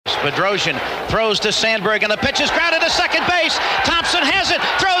Bedrosian throws to Sandberg, and the pitch is grounded to second base. Thompson has it,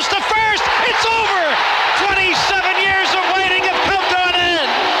 throws to first. It's over. 27 years of waiting have come to an end.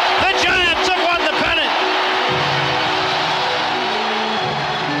 The Giants have won the pennant.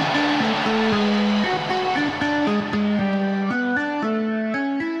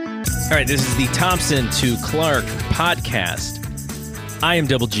 All right, this is the Thompson to Clark podcast. I am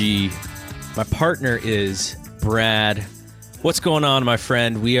Double G. My partner is Brad. What's going on, my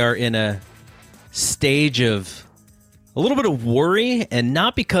friend? We are in a stage of a little bit of worry, and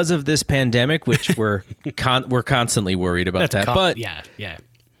not because of this pandemic, which we're constantly worried about but yeah.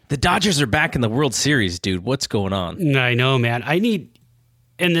 The Dodgers are back in the World Series, dude. What's going on? I know, man.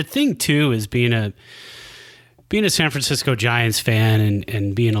 And the thing too is being a San Francisco Giants fan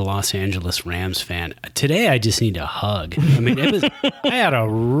and being a Los Angeles Rams fan. Today, I just need a hug. I mean, I had a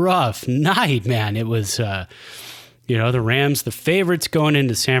rough night, man. It was. The Rams, the favorites going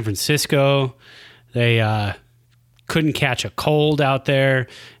into San Francisco, they couldn't catch a cold out there.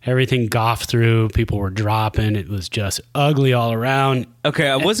 Everything Goff threw, people were dropping. It was just ugly all around. Okay,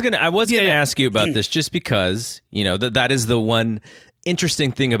 I was gonna ask you about this just because that is the one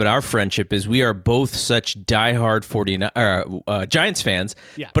interesting thing about our friendship is we are both such diehard Giants fans.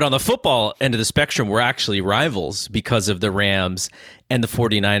 Yeah. But on the football end of the spectrum, we're actually rivals because of the Rams and the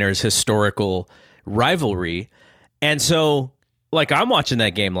 49ers historical rivalry. And so, I'm watching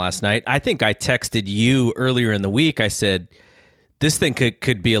that game last night. I think I texted you earlier in the week. I said, this thing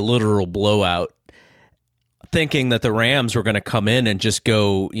could be a literal blowout, thinking that the Rams were going to come in and just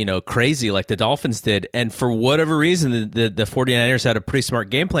go, crazy like the Dolphins did. And for whatever reason, the 49ers had a pretty smart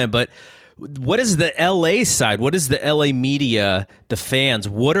game plan. But what is the LA side? What is the LA media, the fans?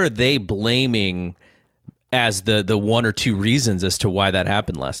 What are they blaming as the one or two reasons as to why that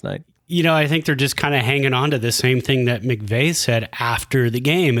happened last night? I think they're just kind of hanging on to the same thing that McVay said after the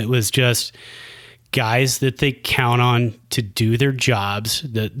game. It was just guys that they count on to do their jobs,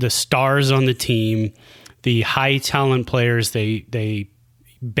 the stars on the team, the high talent players they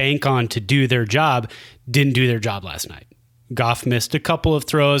bank on to do their job, didn't do their job last night. Goff missed a couple of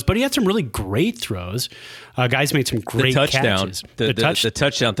throws, but he had some really great throws. Guys made some great catches. The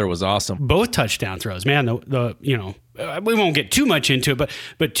touchdown throw was awesome. Both touchdown throws, man. We won't get too much into it,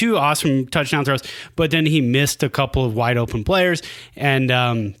 but two awesome touchdown throws. But then he missed a couple of wide open players,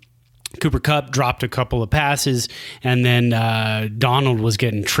 and Cooper Kupp dropped a couple of passes, and then Donald was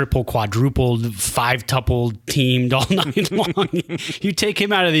getting triple, quadrupled, five-tupled teamed all night long. You take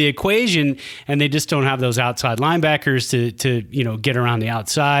him out of the equation, and they just don't have those outside linebackers to get around the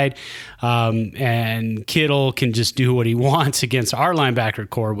outside. And Kittle can just do what he wants against our linebacker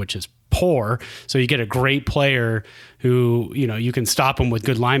core, which is poor. So you get a great player who, you can stop him with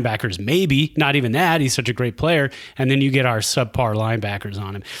good linebackers. Maybe not even that. He's such a great player. And then you get our subpar linebackers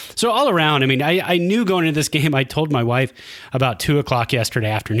on him. So all around, I knew going into this game, I told my wife about 2:00 yesterday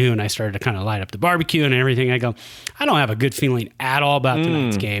afternoon, I started to kind of light up the barbecue and everything. I go, I don't have a good feeling at all about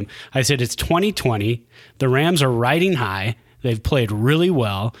tonight's game. I said, it's 2020. The Rams are riding high. They've played really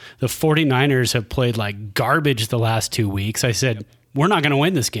well. The 49ers have played like garbage the last 2 weeks. I said, we're not going to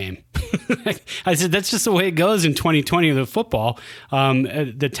win this game. I said, that's just the way it goes in 2020 with football.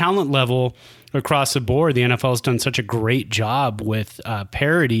 The talent level across the board, the NFL has done such a great job with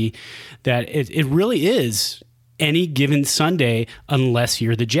parity that it really is any given Sunday unless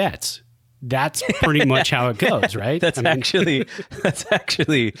you're the Jets. That's pretty much how it goes, right? That's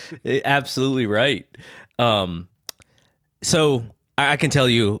actually absolutely right. So I can tell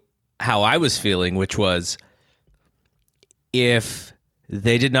you how I was feeling, which was, if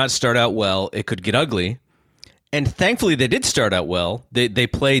they did not start out well, it could get ugly. And thankfully, they did start out well. They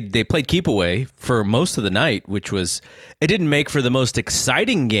played keep away for most of the night, which was, it didn't make for the most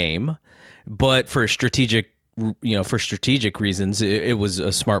exciting game, but for strategic reasons, it was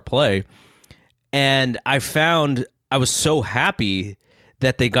a smart play. And I was so happy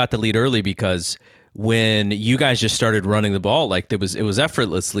that they got the lead early, because when you guys just started running the ball, it was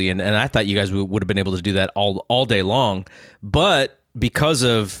effortlessly, and I thought you guys would have been able to do that all day long. But because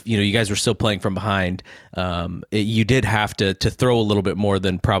of, you guys were still playing from behind, you did have to throw a little bit more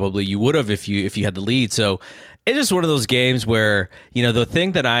than probably you would have if you had the lead. So it's just one of those games where, the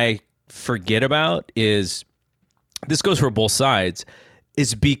thing that I forget about is, this goes for both sides,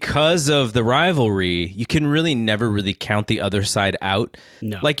 is because of the rivalry, you can really never really count the other side out.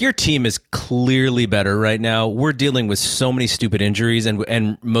 No. Your team is clearly better right now. We're dealing with so many stupid injuries, and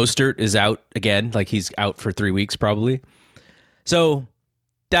Mostert is out again. He's out for 3 weeks probably. So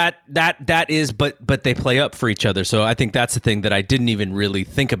that is, but they play up for each other. So I think that's the thing that I didn't even really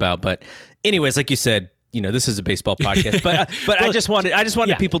think about. But anyways, like you said, this is a baseball podcast, but I just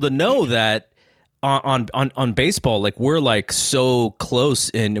wanted people to know that on baseball, like we're like so close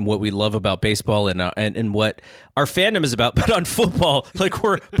in what we love about baseball and what our fandom is about. But on football, like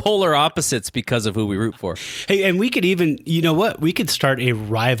we're polar opposites because of who we root for. Hey, and we could even, we could start a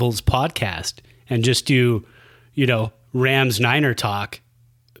Rivals podcast and just do, Rams Niner talk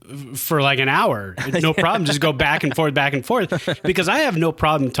for like an hour. No problem. Just go back and forth because I have no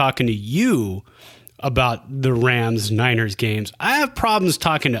problem talking to you about the Rams Niners games. I have problems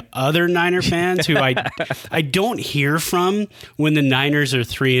talking to other Niner fans who I don't hear from when the Niners are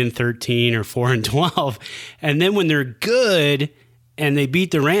 3-13 or 4-12. And then when they're good and they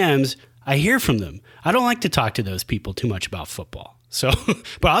beat the Rams, I hear from them. I don't like to talk to those people too much about football. So,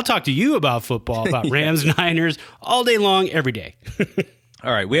 but I'll talk to you about football, about Rams, Niners all day long, every day.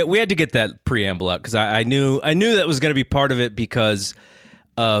 All right. We had to get that preamble out because I knew that was going to be part of it because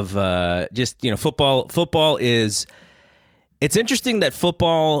of football is, it's interesting that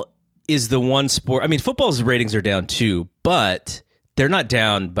football is the one sport. I mean, football's ratings are down too, but they're not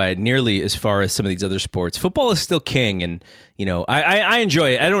down by nearly as far as some of these other sports. Football is still king, and I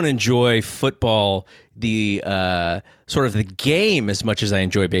enjoy it. I don't enjoy football, the sort of the game, as much as I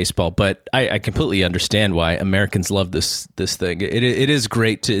enjoy baseball, but I completely understand why Americans love this thing. It is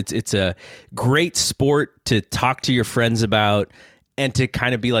great it's a great sport to talk to your friends about. And to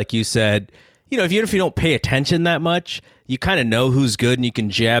kind of be like you said, even if you don't pay attention that much, you kind of know who's good and you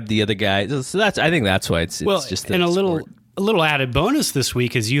can jab the other guy. So I think that's why it's just and a sport. little added bonus this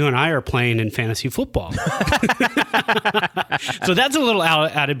week is you and I are playing in fantasy football. So that's a little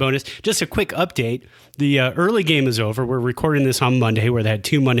added bonus. Just a quick update. The early game is over. We're recording this on Monday where they had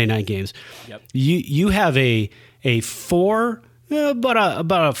 2 Monday night games. Yep. You have a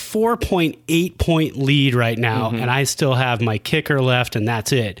 4.8 point lead right now, and I still have my kicker left, and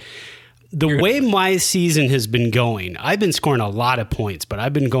that's it. The way my season has been going, I've been scoring a lot of points, but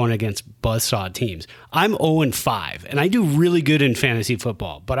I've been going against buzzsaw teams. I'm 0-5, and I do really good in fantasy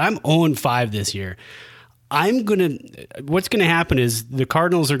football, but I'm 0-5 this year. What's going to happen is the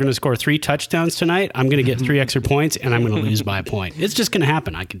Cardinals are going to score 3 touchdowns tonight. I'm going to get 3 extra points, and I'm going to lose by a point. It's just going to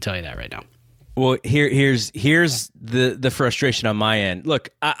happen. I can tell you that right now. Well, here's the frustration on my end. Look,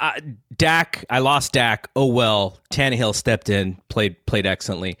 Dak, I lost Dak. Oh well, Tannehill stepped in, played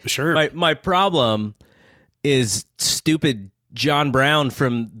excellently. Sure. My problem is stupid John Brown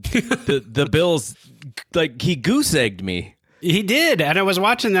from the Bills. Like he goose egged me. He did, and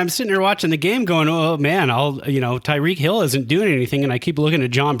I'm sitting there watching the game, going, "Oh man, Tyreek Hill isn't doing anything," and I keep looking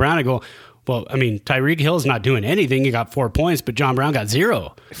at John Brown. I go, well, I mean, Tyreek Hill's not doing anything. He got 4 points, but John Brown got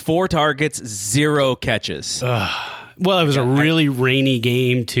 0. 4 targets, 0 catches. Well, it was a really rainy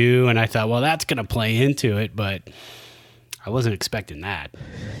game, too, and I thought, well, that's going to play into it, but I wasn't expecting that.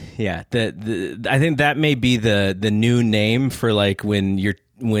 Yeah, I think that may be the new name for like when you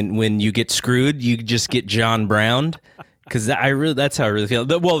get screwed, you just get John Brown, because that's how I really feel.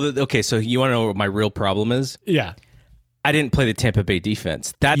 Well, okay, so you want to know what my real problem is? Yeah. I didn't play the Tampa Bay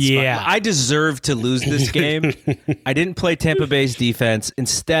defense. I deserve to lose this game. I didn't play Tampa Bay's defense.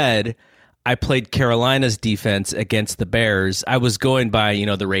 Instead, I played Carolina's defense against the Bears. I was going by,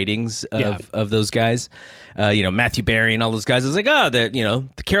 the ratings of those guys. Matthew Berry and all those guys. I was like, the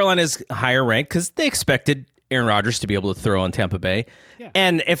Carolina's higher ranked because they expected Aaron Rodgers to be able to throw on Tampa Bay. Yeah.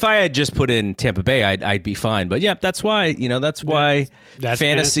 And if I had just put in Tampa Bay, I'd be fine. But yeah, that's why, that's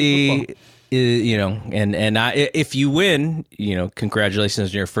fantasy if you win,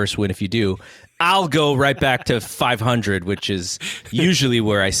 congratulations on your first win. If you do, I'll go right back to 500, which is usually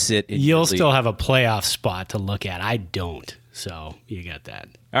where I sit. You'll still have a playoff spot to look at. I don't. So you got that.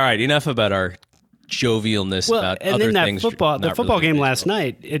 All right. Enough about our jovialness about and other then that things. The football game last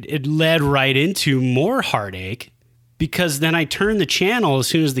night, it led right into more heartache because then I turned the channel as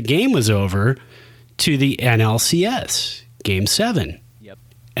soon as the game was over to the NLCS Game 7.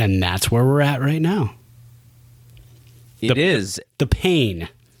 And that's where we're at right now. It is the pain.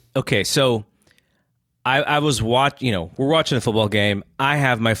 Okay, so I was we're watching a football game. I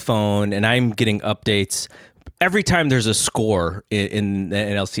have my phone and I'm getting updates every time there's a score in the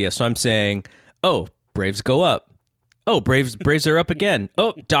NLCS. So I'm saying, "Oh, Braves go up. Oh, Braves are up again.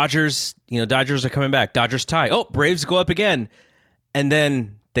 Oh, Dodgers are coming back. Dodgers tie. Oh, Braves go up again." And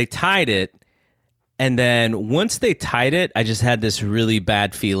then they tied it. And then once they tied it, I just had this really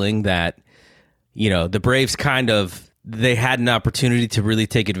bad feeling that, the Braves they had an opportunity to really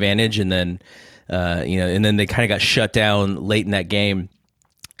take advantage. And then, and then they kind of got shut down late in that game.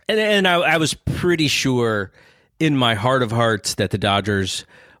 And I was pretty sure in my heart of hearts that the Dodgers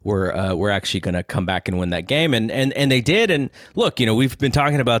were actually going to come back and win that game, and they did. And look, we've been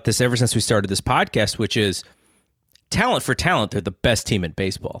talking about this ever since we started this podcast, which is talent for talent. They're the best team in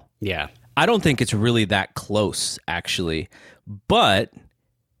baseball. Yeah, I don't think it's really that close, actually, but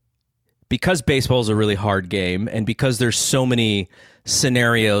because baseball is a really hard game, and because there's so many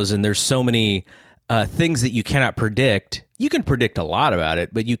scenarios and there's so many things that you cannot predict. You can predict a lot about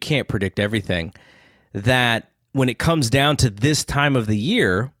it, but you can't predict everything. That when it comes down to this time of the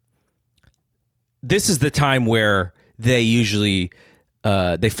year, this is the time where they usually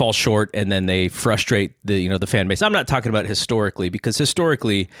they fall short, and then they frustrate the fan base. I'm not talking about historically, because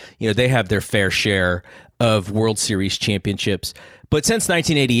historically, they have their fair share of World Series championships, but since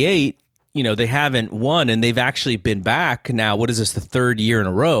 1988. They haven't won, and they've actually been back now. What is this, the third year in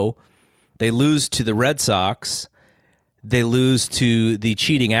a row? They lose to the Red Sox. They lose to the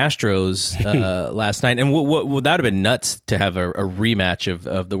cheating Astros last night. And would that have been nuts to have a rematch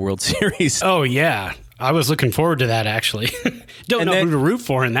of the World Series? Oh, yeah. I was looking forward to that, actually. Don't know who to root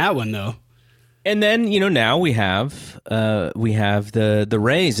for in that one, though. And then, now we have the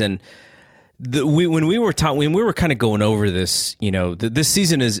Rays. And when we were kind of going over this, this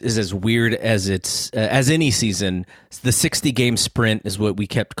season is as weird as it's as any season. The 60-game sprint is what we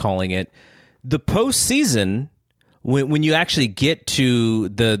kept calling it. The postseason, when you actually get to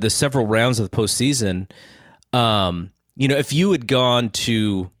the several rounds of the postseason, if you had gone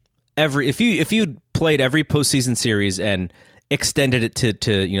to if you'd played every postseason series and extended it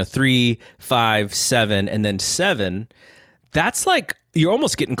to 3, 5, 7, and then 7, that's like. You're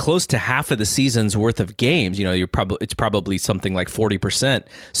almost getting close to half of the season's worth of games. It's probably something like 40%.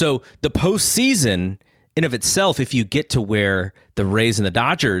 So the postseason in of itself, if you get to where the Rays and the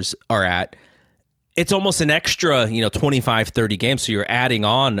Dodgers are at, it's almost an extra, 25, 30 games. So you're adding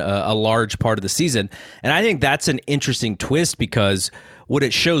on a large part of the season. And I think that's an interesting twist, because what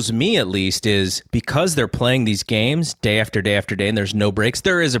it shows me, at least, is because they're playing these games day after day after day, and there's no breaks.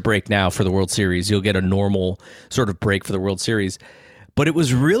 There is a break now for the World Series. You'll get a normal sort of break for the World Series. But it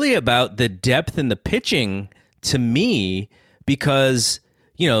was really about the depth in the pitching to me, because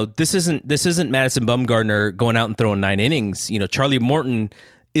this isn't Madison Bumgarner going out and throwing 9 innings. Charlie Morton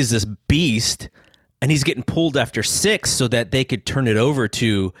is this beast, and he's getting pulled after 6 so that they could turn it over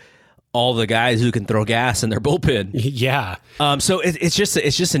to all the guys who can throw gas in their bullpen. Yeah. So it's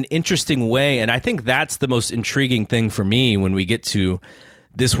just an interesting way, and I think that's the most intriguing thing for me when we get to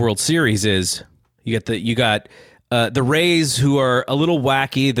this World Series is you got. The Rays, who are a little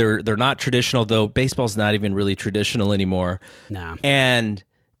wacky, they're not traditional, though baseball's not even really traditional anymore. No. And,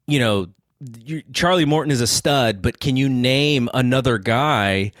 Charlie Morton is a stud, but can you name another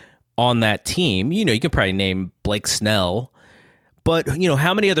guy on that team? You can probably name Blake Snell, but,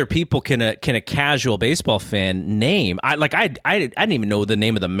 how many other people can a casual baseball fan name? I didn't even know the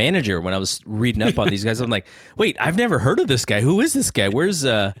name of the manager when I was reading up on these guys. I'm like, wait, I've never heard of this guy. Who is this guy? Where's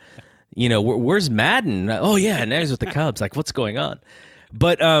Madden? Oh yeah, now he's with the Cubs. Like, what's going on?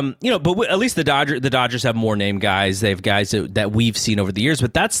 But at least the Dodgers have more name guys. They have guys that we've seen over the years.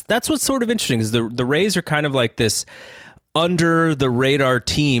 But that's what's sort of interesting is the Rays are kind of like this under the radar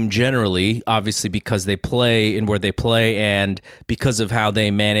team generally, obviously because they play in where they play and because of how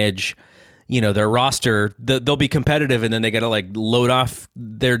they manage. Their roster, they'll be competitive, and then they got to load off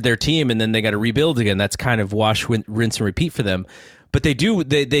their team, and then they got to rebuild again. That's kind of wash, rinse, and repeat for them. But they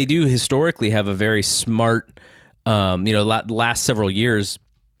do historically have a very smart, last several years,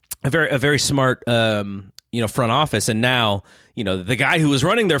 a very smart, front office. And now, the guy who was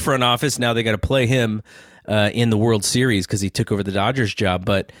running their front office, now they got to play him in the World Series because he took over the Dodgers job.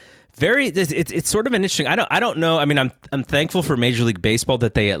 But it's sort of an interesting. I don't know. I mean, I'm thankful for Major League Baseball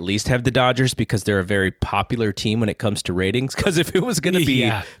that they at least have the Dodgers because they're a very popular team when it comes to ratings. Because if it was going to be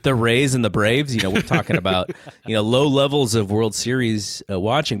the Rays and the Braves, we're talking about low levels of World Series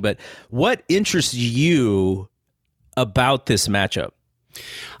watching. But what interests you about this matchup?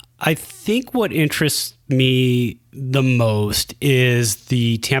 I think what interests me the most is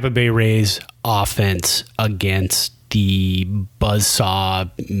the Tampa Bay Rays offense against the buzzsaw,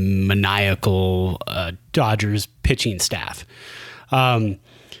 maniacal Dodgers pitching staff.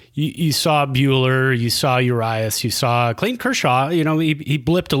 You saw Buehler, you saw Urias, you saw Clayton Kershaw. He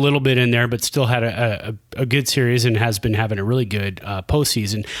blipped a little bit in there, but still had a good series and has been having a really good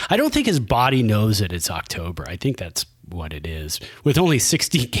postseason. I don't think his body knows that it's October. I think that's what it is. With only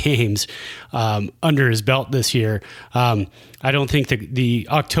 60 games under his belt this year, I don't think the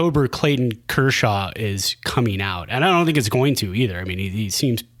October Clayton Kershaw is coming out. And I don't think it's going to either. I mean, he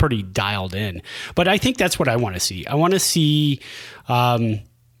seems pretty dialed in. But I think that's what I want to see. I want to see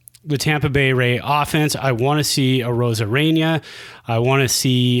the Tampa Bay Ray offense. I want to see a Rosarena. I want to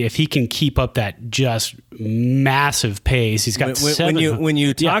see if he can keep up that just massive pace. He's got when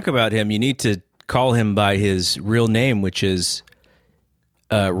you talk about him, you need to call him by his real name, which is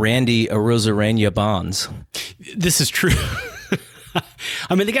Randy Arozarena Bonds. This is true.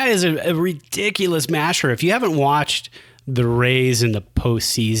 I mean, the guy is a ridiculous masher. If you haven't watched the Rays in the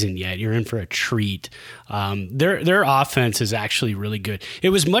postseason yet, you're in for a treat. Their offense is actually really good. It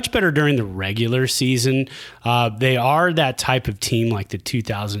was much better during the regular season. They are that type of team like the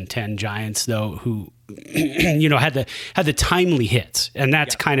 2010 Giants, though, who had the timely hits, and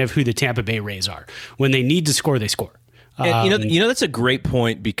that's kind of who the Tampa Bay Rays are. When they need to score, they score. That's a great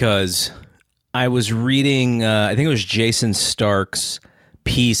point, because I was reading, I think it was Jason Stark's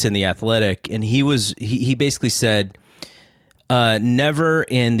piece in The Athletic, and he basically said, never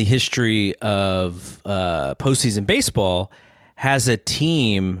in the history of postseason baseball has a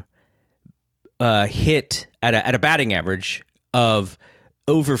team hit at a batting average of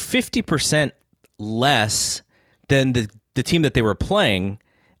over 50% less than the team that they were playing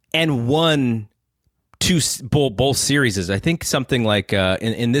and won both series. I think something like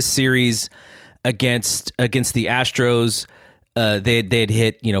in this series against the Astros, they'd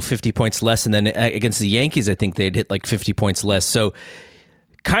hit 50 points less, and then against the Yankees, I think they'd hit like 50 points less. So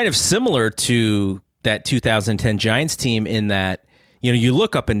kind of similar to that 2010 Giants team in that you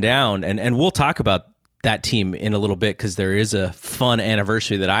look up and down, and we'll talk about that team in a little bit because there is a fun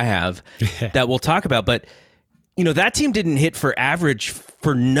anniversary that I have that we'll talk about. But that team didn't hit for average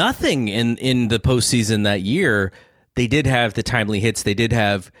for nothing in the postseason that year. They did have the timely hits. They did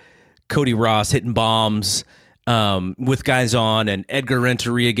have Cody Ross hitting bombs with guys on, and Edgar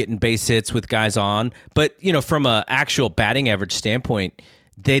Renteria getting base hits with guys on. But from a actual batting average standpoint,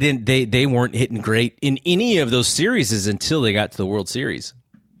 they weren't hitting great in any of those series until they got to the World Series.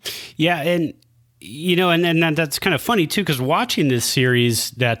 Yeah, and and that's kind of funny too, because watching this series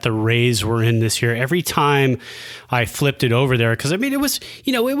that the Rays were in this year, every time I flipped it over there, because I mean it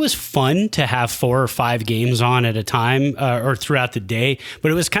was fun to have 4 or 5 games on at a time or throughout the day, but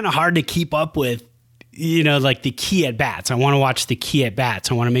it was kind of hard to keep up with. Like the key at bats. I want to watch the key at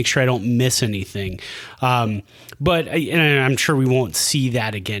bats. I want to make sure I don't miss anything. But I'm sure we won't see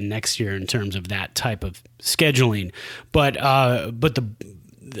that again next year in terms of that type of scheduling. But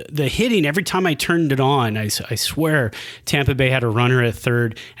the hitting, every time I turned it on, I swear Tampa Bay had a runner at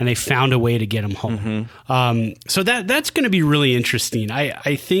third, and they found a way to get him home. Mm-hmm. So that's going to be really interesting.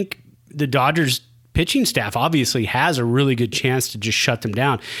 I think the Dodgers pitching staff obviously has a really good chance to just shut them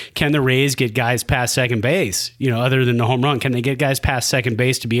down. Can the Rays get guys past second base, other than the home run? Can they get guys past second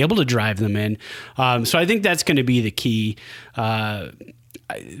base to be able to drive them in? So I think that's going to be the key. The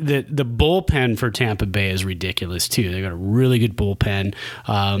bullpen for Tampa Bay is ridiculous too. They've got a really good bullpen.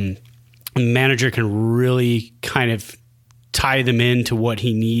 The manager can really kind of tie them into what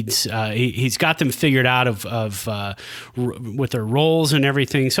he needs. He's got them figured out with their roles and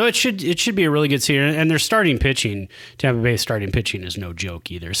everything. So it should be a really good series. And their starting pitching, Tampa Bay's starting pitching is no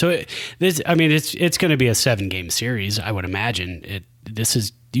joke either. So it's going to be a 7-game series, I would imagine.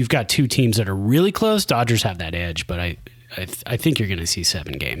 You've got 2 teams that are really close. Dodgers have that edge, but I think you're going to see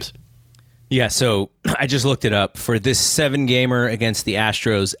 7 games. Yeah, so I just looked it up. For this 7-gamer against the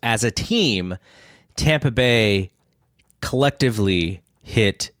Astros, as a team, Tampa Bay collectively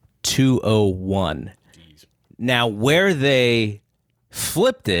hit 201. Jeez. Now, where they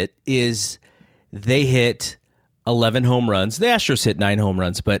flipped it is they hit 11 home runs. The Astros hit 9 home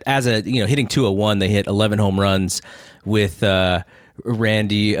runs, but as hitting 201, they hit 11 home runs with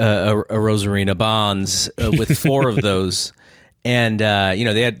Randy Arozarena Bonds with 4 of those. And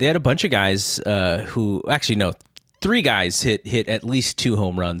they had a bunch of guys who actually no, 3 guys hit at least 2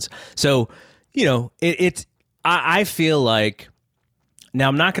 home runs. So I feel like, now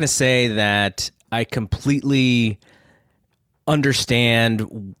I'm not going to say that I completely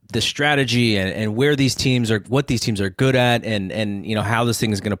understand the strategy and where these teams are, what these teams are good at, and how this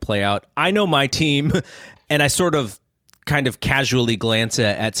thing is going to play out. I know my team, and I sort of kind of casually glance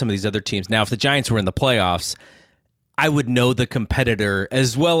at some of these other teams. Now, if the Giants were in the playoffs, I would know the competitor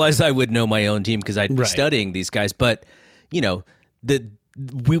as well as I would know my own team because I'd be studying these guys. But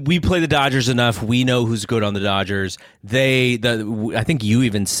we play the Dodgers enough. We know who's good on the Dodgers. I think you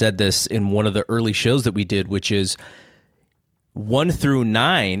even said this in one of the early shows that we did, which is 1 through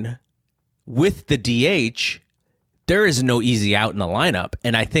 9 with the DH. There is no easy out in the lineup,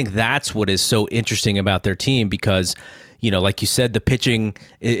 and I think that's what is so interesting about their team because, like you said, the pitching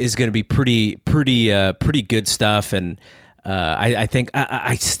is going to be pretty good stuff. And I think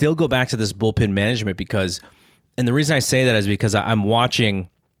I still go back to this bullpen management because. And the reason I say that is because I'm watching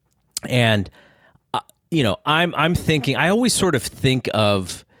And I'm thinking. I always sort of think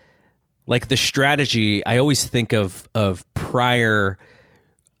of like the strategy. I always think of prior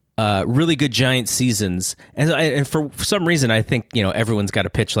really good Giants seasons, and for some reason, I think everyone's got a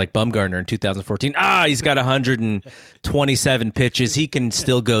pitch like Bumgarner in 2014. He's got 127 pitches. He can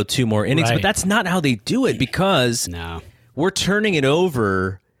still go 2 more innings, Right. but that's not how they do it because we're turning it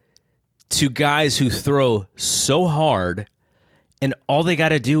over to guys who throw so hard, and all they got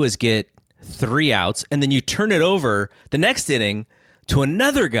to do is get 3 outs, and then you turn it over the next inning to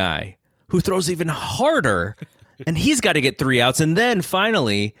another guy who throws even harder, and he's got to get 3 outs, and then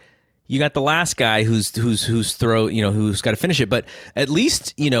finally you got the last guy who's who's got to finish it. But at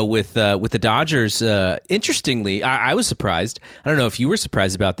least with the Dodgers, interestingly, I was surprised. I don't know if you were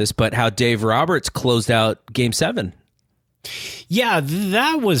surprised about this, but how Dave Roberts closed out Game 7. Yeah,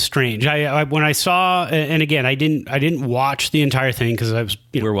 that was strange. I when I saw, and again, I didn't watch the entire thing because I was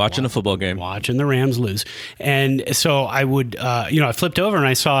We were watching a football game, watching the Rams lose, and so I would I flipped over and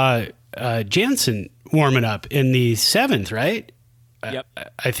I saw Jansen warming up in the 7th, right? Yep.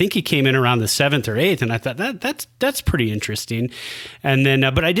 I think he came in around the 7th or 8th, and I thought that's pretty interesting. And then,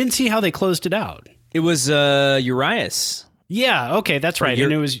 but I didn't see how they closed it out. It was Urias. Yeah, okay, that's right.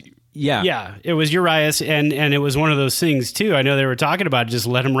 And it was it was Urias, and it was one of those things too. I know they were talking about just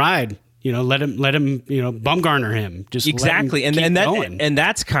let him ride. Let him Bumgarner him. Just exactly, let him keep going. And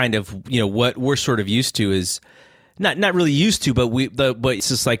that's kind of what we're sort of used to is. Not really used to, but it's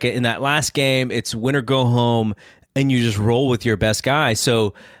just like in that last game, it's win or go home, and you just roll with your best guy.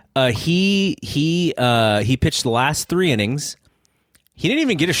 So he pitched the last 3 innings. He didn't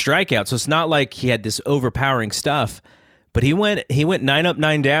even get a strikeout, so it's not like he had this overpowering stuff. But he went 9 up,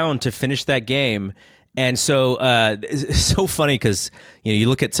 9 down to finish that game. And so it's so funny because you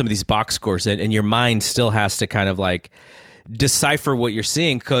look at some of these box scores and your mind still has to kind of like decipher what you're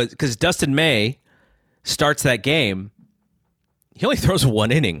seeing because Dustin May starts that game, he only throws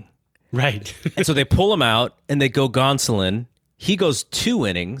 1 inning. Right. And so they pull him out and they go Gonsolin. He goes 2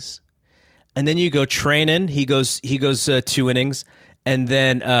 innings. And then you go Treinen. He goes 2 innings. And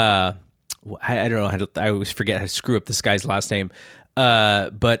then I don't know I always forget how to screw up this guy's last name.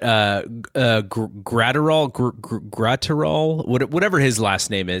 Gratterall, whatever his last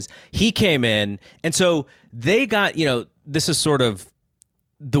name is, he came in. And so they got, this is sort of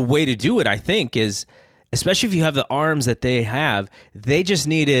the way to do it, I think, is especially if you have the arms that they have, they just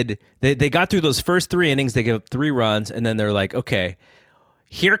needed, they got through those first 3 innings, they gave up 3 runs, and then they're like, okay,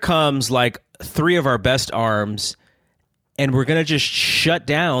 here comes like 3 of our best arms, and we're going to just shut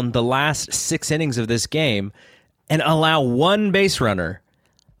down the last 6 innings of this game and allow 1 base runner.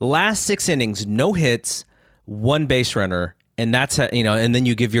 The last 6 innings, no hits, 1 base runner, and that's how, and then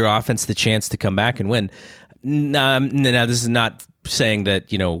you give your offense the chance to come back and win. Now, this is not saying that,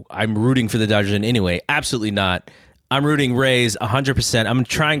 I'm rooting for the Dodgers in any way. Absolutely not. I'm rooting Rays 100%. I'm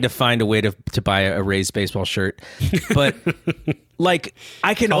trying to find a way to buy a Rays baseball shirt. But, like,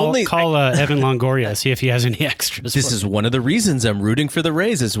 I can call Evan Longoria, see if he has any extras. This is one of the reasons I'm rooting for the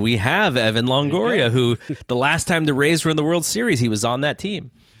Rays is we have Evan Longoria, who the last time the Rays were in the World Series, he was on that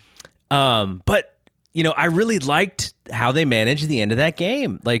team. But, I really liked how they managed the end of that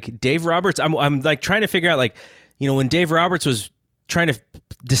game. Like, Dave Roberts, I'm like trying to figure out, like, when Dave Roberts was trying to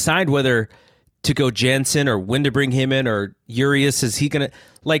decide whether to go Jansen or when to bring him in or Urias, is he going to,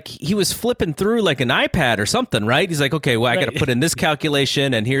 like, he was flipping through like an iPad or something, right? He's like, okay, well, I got to put in this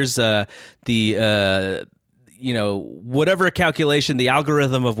calculation and here's whatever calculation, the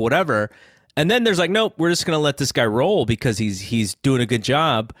algorithm of whatever. And then there's like, nope, we're just going to let this guy roll because he's doing a good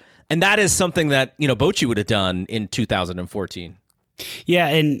job. And that is something that, Bochy would have done in 2014. Yeah,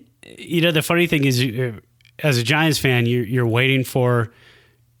 and, the funny thing is, as a Giants fan, you're waiting for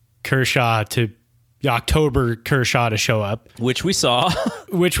October Kershaw to show up. Which we saw.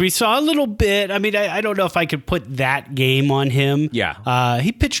 Which we saw a little bit. I mean, I don't know if I could put that game on him. Yeah.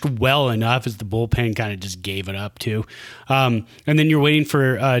 He pitched well enough as the bullpen kind of just gave it up too. And then you're waiting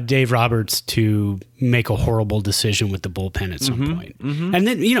for Dave Roberts to make a horrible decision with the bullpen at some point. Mm-hmm. And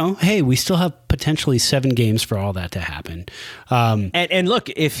then, hey, we still have potentially 7 games for all that to happen. And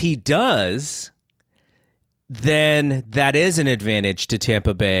look, if he does, then that is an advantage to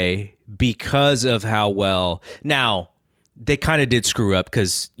Tampa Bay because of how well. Now, they kind of did screw up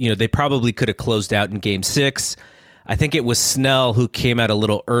because, they probably could have closed out in Game 6. I think it was Snell who came out a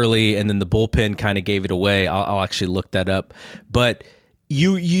little early, and then the bullpen kind of gave it away. I'll actually look that up. But,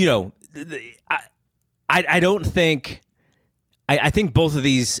 I don't think... I think both of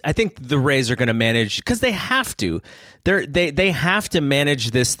these. I think the Rays are going to manage because they have to. They have to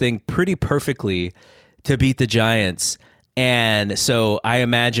manage this thing pretty perfectly to beat the Giants. And so I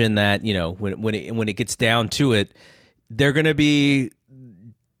imagine that, you know, when it gets down to it,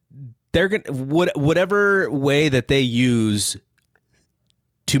 whatever way that they use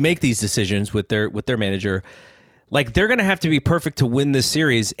to make these decisions with their manager, like they're going to have to be perfect to win this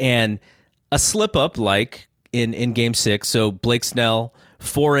series. And a slip up like in game 6. So Blake Snell,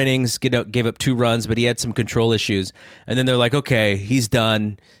 4 innings, gave up 2 runs, but he had some control issues. And then they're like, okay, he's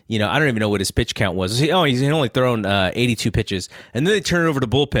done. You know, I don't even know what his pitch count was. He's only thrown 82 pitches. And then they turn it over to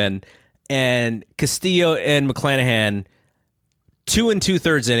bullpen, and Castillo and McClanahan, 2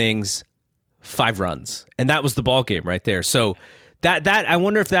 2/3 innings, 5 runs. And that was the ball game right there. So that I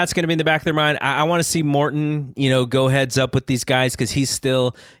wonder if that's going to be in the back of their mind. I want to see Morton, you know, go heads up with these guys, because he's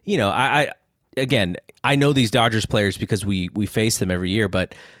still, you know, I know these Dodgers players because we face them every year,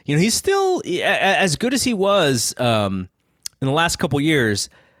 but you know, he's still as good as he was in the last couple years.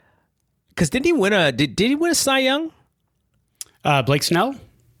 Because did he win a Cy Young? Blake Snell?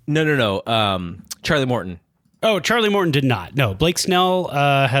 No. Charlie Morton. Oh, Charlie Morton did not. No, Blake Snell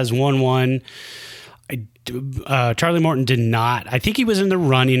has won one. Charlie Morton did not. I think he was in the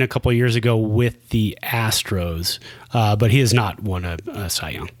running a couple of years ago with the Astros, but he has not won a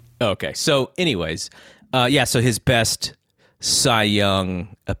Cy Young. Okay, so anyways, so his best Cy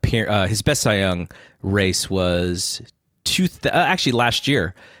Young race was actually last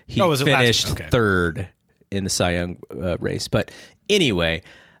year. He finished third in the Cy Young race. But anyway,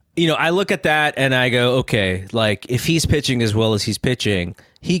 you know, I look at that and I go, okay, like if he's pitching as well as he's pitching,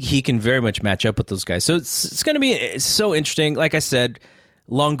 he can very much match up with those guys. So it's going to be so interesting. Like I said,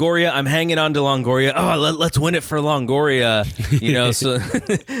 Longoria, I'm hanging on to Longoria. Oh, let's win it for Longoria. You know, so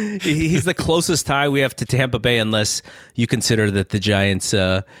he's the closest tie we have to Tampa Bay, unless you consider that the Giants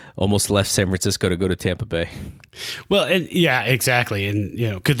almost left San Francisco to go to Tampa Bay. Well, yeah, exactly. And, you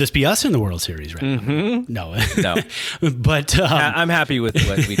know, could this be us in the World Series right now? No. But I'm happy with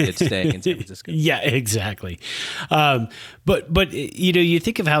what we did staying in San Francisco. Yeah, exactly. But you know, you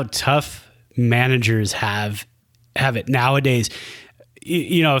think of how tough managers have it nowadays.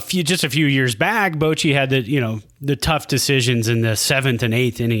 You know, just a few years back, Bochy had the tough decisions in the 7th and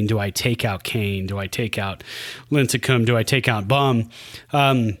 8th inning. Do I take out Kane? Do I take out Lincecum? Do I take out Bum?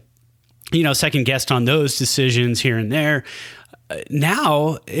 You know, second guessed on those decisions here and there.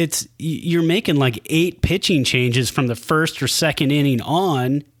 Now you're making like 8 pitching changes from the first or second inning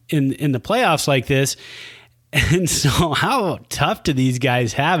on in the playoffs like this. And so how tough do these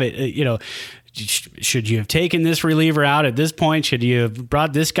guys have it? You know, should you have taken this reliever out at this point? Should you have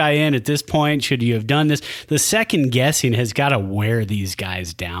brought this guy in at this point? Should you have done this? The second guessing has got to wear these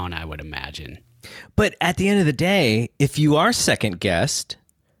guys down, I would imagine. But at the end of the day, if you are second guessed,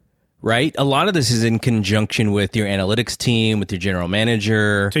 right, a lot of this is in conjunction with your analytics team, with your general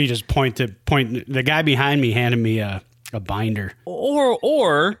manager. So you just point the guy behind me handed me a binder.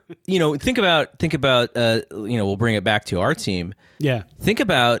 Or you know, think about you know, we'll bring it back to our team. Yeah. Think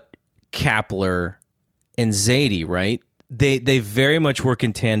about Kapler and Zaidi, right? They very much work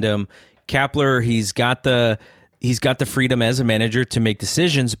in tandem. Kapler, he's got the freedom as a manager to make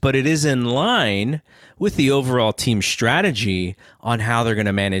decisions, but it is in line with the overall team strategy on how they're going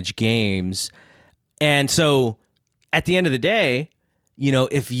to manage games. And so at the end of the day, you know,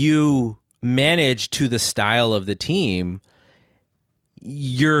 if you manage to the style of the team,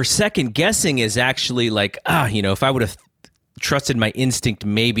 your second guessing is actually like, you know, if I would have trusted my instinct,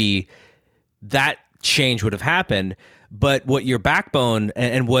 maybe that change would have happened. But what your backbone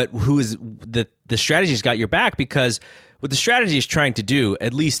and who is the strategy's got your back, because what the strategy is trying to do,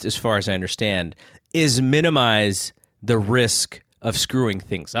 at least as far as I understand, is minimize the risk of screwing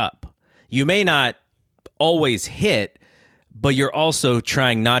things up. You may not always hit, but you're also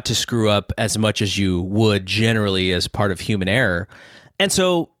trying not to screw up as much as you would generally as part of human error. And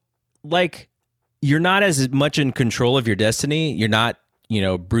so, like, you're not as much in control of your destiny. You're not, you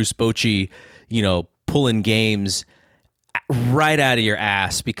know, Bruce Bochy, you know, pulling games right out of your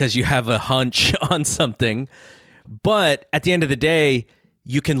ass because you have a hunch on something. But at the end of the day,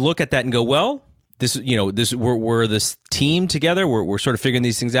 you can look at that and go, well, we're this team together. We're sort of figuring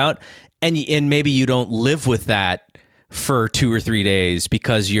these things out. And maybe you don't live with that for 2 or 3 days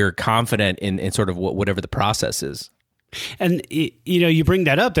because you're confident in sort of whatever the process is. And, you know, you bring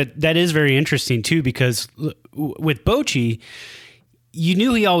that up, that is very interesting too, because with Bochy, you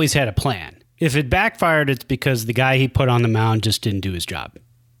knew he always had a plan. If it backfired, it's because the guy he put on the mound just didn't do his job.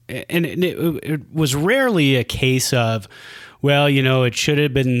 And it was rarely a case of, well, you know, it should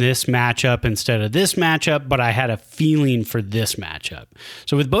have been this matchup instead of this matchup, but I had a feeling for this matchup.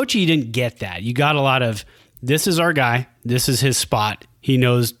 So with Bochy, you didn't get that. You got a lot of, this is our guy, this is his spot. He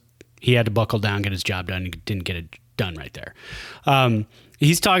knows he had to buckle down, get his job done, he didn't get it done right there.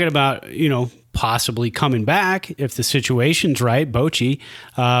 He's talking about, possibly coming back if the situation's right, Bochy,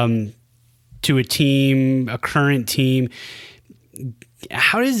 to a current team.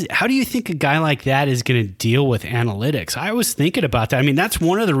 How do you think a guy like that is going to deal with analytics? I was thinking about that. I mean, that's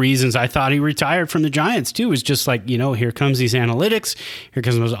one of the reasons I thought he retired from the Giants too, is just like, here comes these analytics, here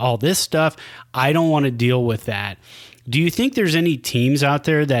comes all this stuff. I don't want to deal with that. Do you think there's any teams out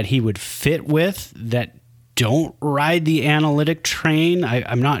there that he would fit with that don't ride the analytic train?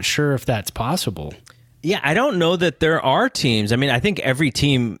 I'm not sure if that's possible. Yeah, I don't know that there are teams. I mean, I think every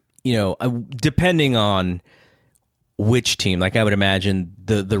team, depending on which team, like I would imagine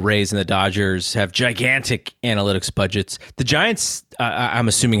the Rays and the Dodgers have gigantic analytics budgets. The Giants, I'm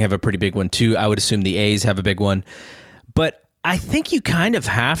assuming, have a pretty big one too. I would assume the A's have a big one. But I think you kind of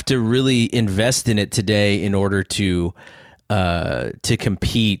have to really invest in it today in order to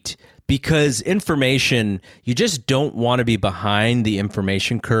compete, because information, you just don't want to be behind the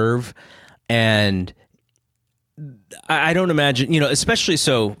information curve. And I don't imagine, especially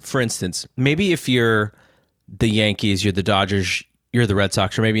so, for instance, maybe if you're the Yankees, you're the Dodgers, you're the Red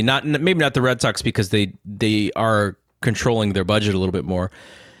Sox, or maybe not the Red Sox because they are controlling their budget a little bit more.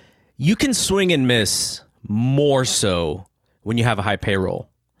 You can swing and miss more so when you have a high payroll.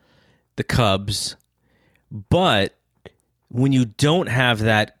 The Cubs, but when you don't have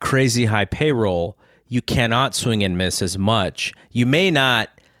that crazy high payroll, you cannot swing and miss as much. You may not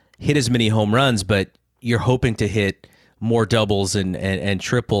hit as many home runs, but you're hoping to hit more doubles and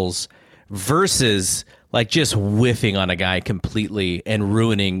triples versus like just whiffing on a guy completely and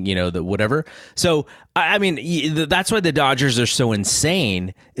ruining, the whatever. So, I mean, that's why the Dodgers are so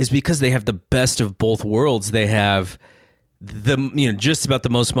insane, is because they have the best of both worlds. They have just about the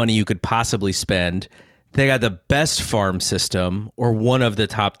most money you could possibly spend. They got the best farm system, or one of the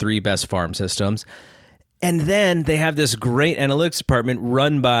top 3 best farm systems. And then they have this great analytics department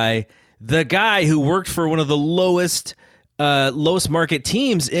run by the guy who worked for one of the lowest market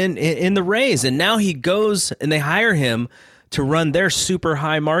teams in the Rays, and now he goes and they hire him to run their super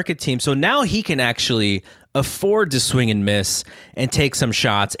high market team. So now he can actually afford to swing and miss and take some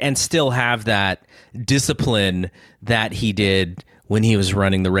shots and still have that discipline that he did when he was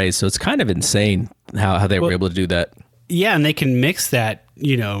running the Rays. So it's kind of insane how they were able to do that. Yeah, and they can mix that,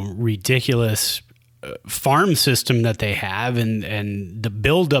 ridiculous farm system that they have and the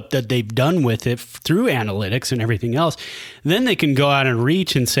buildup that they've done with it through analytics and everything else. Then they can go out and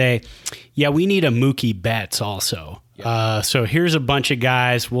reach and say, yeah, we need a Mookie Betts also. Yeah. So here's a bunch of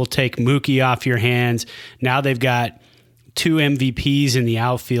guys. We'll take Mookie off your hands. Now they've got 2 MVPs in the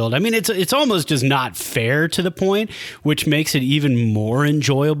outfield. I mean, it's almost just not fair to the point, which makes it even more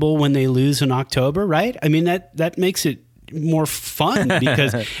enjoyable when they lose in October, right? I mean, that makes it more fun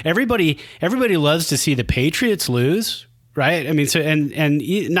because everybody loves to see the Patriots lose, right? I mean, so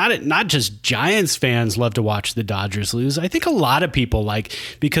and not just Giants fans love to watch the Dodgers lose. I think a lot of people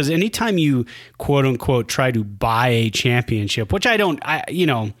because anytime you quote unquote try to buy a championship, which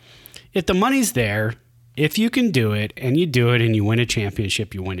if the money's there, if you can do it and you do it and you win a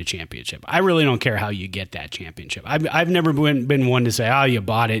championship, you win a championship. I really don't care how you get that championship. I've never been one to say, oh, you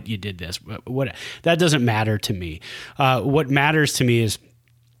bought it, you did this. What that doesn't matter to me. What matters to me is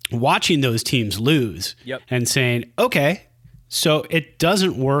watching those teams lose and saying, okay, so it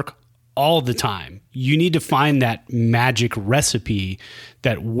doesn't work all the time. You need to find that magic recipe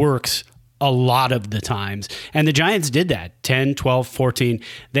that works a lot of the times. And the Giants did that 10, 12, 14.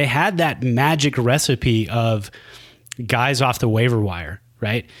 They had that magic recipe of guys off the waiver wire,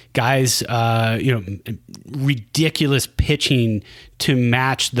 right? Guys, ridiculous pitching to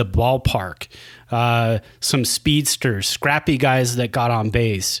match the ballpark. Some speedsters, scrappy guys that got on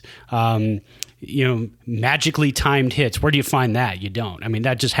base. Magically timed hits. Where do you find that? You don't. I mean,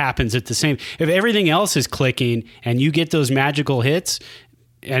 that just happens at the same. If everything else is clicking and you get those magical hits,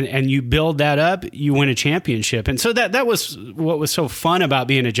 and you build that up, you win a championship. And so that was what was so fun about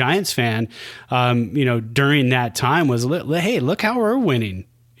being a Giants fan, during that time was, hey, look how we're winning.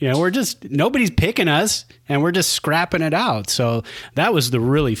 Nobody's picking us and we're just scrapping it out. So that was the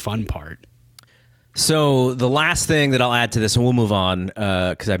really fun part. So the last thing that I'll add to this, and we'll move on,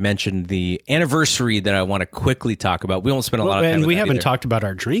 because I mentioned the anniversary that I want to quickly talk about. We won't spend a lot of time. And we haven't either. Talked about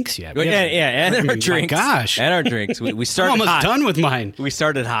our drinks yet. And our drinks. My gosh, and our drinks. We started. I'm almost hot. done with mine. We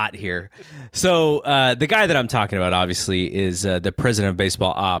started hot here. So the guy that I'm talking about, obviously, is the president of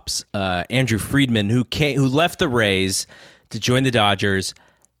baseball ops, Andrew Friedman, who left the Rays to join the Dodgers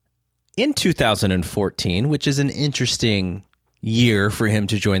in 2014, which is an interesting year for him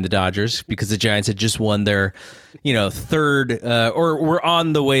to join the Dodgers because the Giants had just won their, third, or were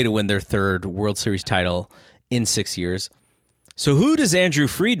on the way to win their third World Series title in 6 years. So who does Andrew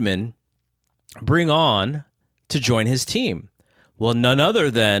Friedman bring on to join his team? Well, none other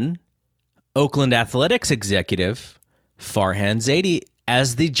than Oakland Athletics executive Farhan Zaidi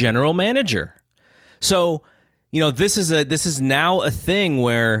as the general manager. So, this is now a thing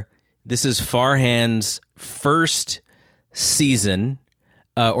where this is Farhan's first season,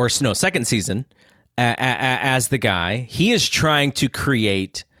 second season as the guy. He is trying to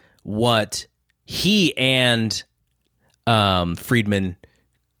create what he and Friedman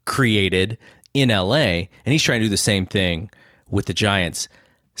created in LA, and he's trying to do the same thing with the Giants.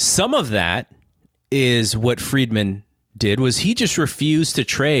 Some of that is what Friedman did, was he just refused to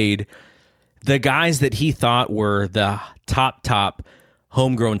trade the guys that he thought were the top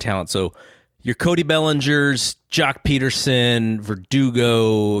homegrown talent. So your Cody Bellingers, Jock Peterson,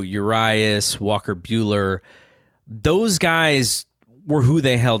 Verdugo, Urias, Walker Buehler, those guys were who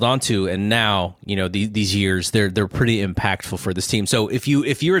they held on to, and now these years they're pretty impactful for this team. So if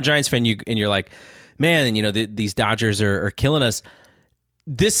you're a Giants fan and you're like, man, these Dodgers are killing us,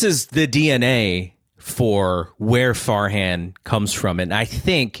 this is the DNA for where Farhan comes from, and I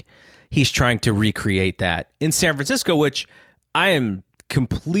think he's trying to recreate that in San Francisco, which I am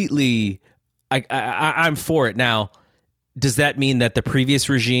completely I'm for it. Now, does that mean that the previous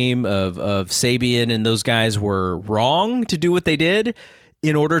regime of Sabian and those guys were wrong to do what they did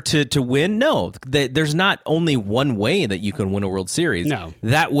in order to win? No, there's not only one way that you can win a World Series. No.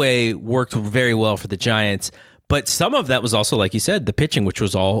 That way worked very well for the Giants. But some of that was also, like you said, the pitching, which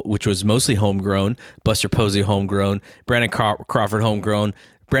was mostly homegrown. Buster Posey homegrown, Brandon Crawford homegrown,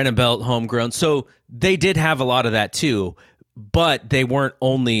 Brandon Belt homegrown. So they did have a lot of that too. But they weren't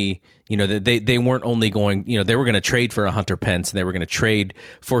only, they weren't only going, they were going to trade for a Hunter Pence, and they were going to trade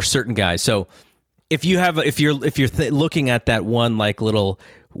for certain guys. So if you're looking at that one little,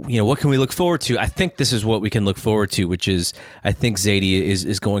 what can we look forward to? I think this is what we can look forward to, which is I think Zaidi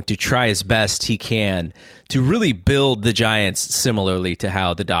is going to try as best he can to really build the Giants similarly to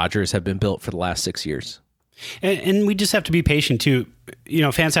how the Dodgers have been built for the last 6 years. And we just have to be patient too.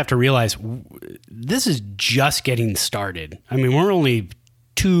 Fans have to realize this is just getting started. I mean, we're only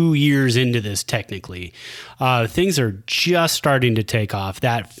 2 years into this technically. Things are just starting to take off.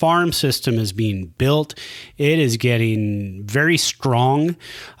 That farm system is being built. It is getting very strong.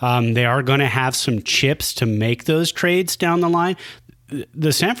 They are going to have some chips to make those trades down the line.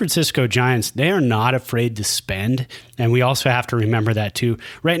 The San Francisco Giants, they are not afraid to spend. And we also have to remember that too.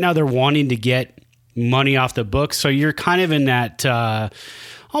 Right now, they're wanting to get money off the books, so you're kind of in that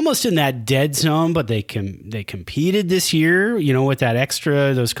almost in that dead zone. But they competed this year, with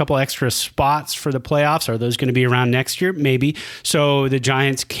those couple extra spots for the playoffs. Are those going to be around next year? Maybe. So the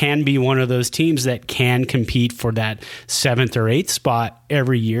Giants can be one of those teams that can compete for that 7th or 8th spot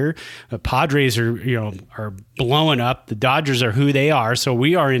every year. The Padres are blowing up. The Dodgers are who they are. So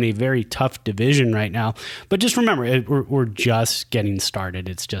we are in a very tough division right now. But just remember, we're just getting started.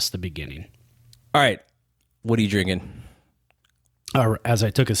 It's just the beginning. All right, what are you drinking? As I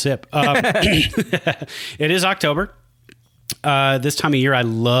took a sip. It is October. This time of year, I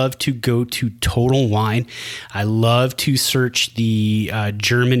love to go to Total Wine. I love to search the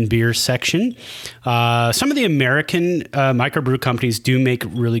German beer section. Some of the American microbrew companies do make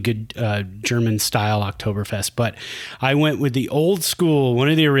really good German-style Oktoberfest, but I went with the old school, one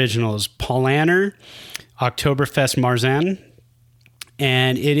of the originals, Paulaner Oktoberfest Marzen,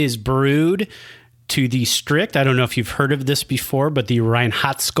 and it is brewed to the strict, I don't know if you've heard of this before, but the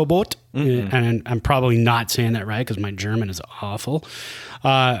Reinheitsgebot, and I'm probably not saying that right because my German is awful.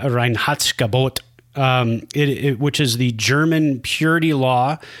 Reinheitsgebot, which is the German purity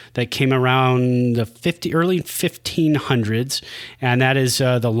law that came around the early 1500s, and that is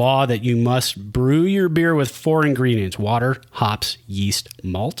the law that you must brew your beer with 4 ingredients: water, hops, yeast,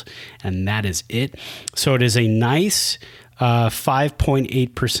 malt, and that is it. So it is a nice 5.8%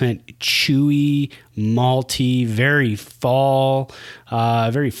 chewy, malty, very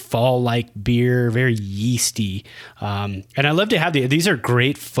fall-like beer, very yeasty. And I love to have these are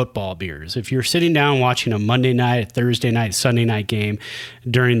great football beers. If you're sitting down watching a Monday night, a Thursday night, Sunday night game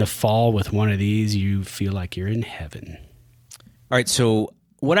during the fall with one of these, you feel like you're in heaven. All right, so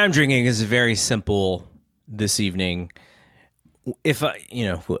what I'm drinking is very simple this evening. If I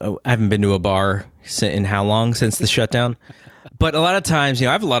haven't been to a bar in how long since the shutdown, but a lot of times,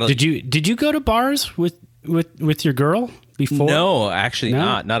 I have a lot of. Did you go to bars with your girl before? No, actually,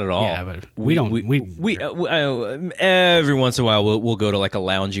 not at all. Yeah, but we every once in a while we'll go to like a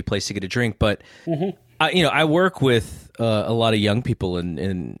loungy place to get a drink, but I work with a lot of young people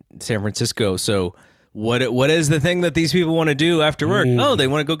in San Francisco, so what is the thing that these people want to do after work? Oh, they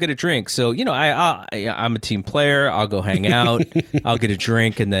want to go get a drink. So, I'm a team player. I'll go hang out. I'll get a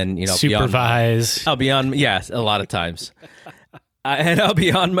drink and then, supervise. I'll be on, yes, a lot of times. And I'll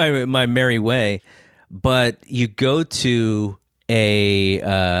be on my merry way. But you go to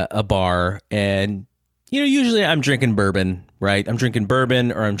a bar and, usually I'm drinking bourbon, right? I'm drinking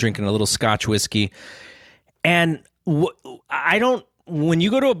bourbon or I'm drinking a little Scotch whiskey. And when you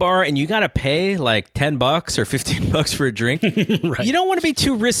go to a bar and you got to pay like $10 or $15 for a drink, right. You don't want to be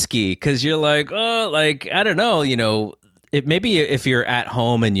too risky because you're like, I don't know, maybe if you're at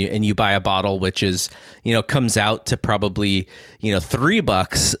home and you buy a bottle, which is, comes out to probably,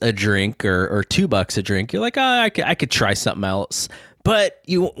 $3 a drink or $2 a drink, you're like, I could try something else. But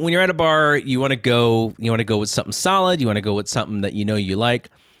when you're at a bar, you want to go with something solid. You want to go with something that you like.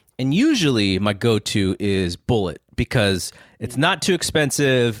 And usually my go-to is Bulleit because it's not too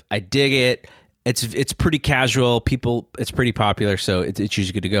expensive. I dig it. It's pretty casual. It's pretty popular, so it's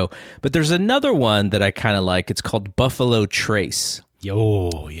usually good to go. But there's another one that I kind of like. It's called Buffalo Trace.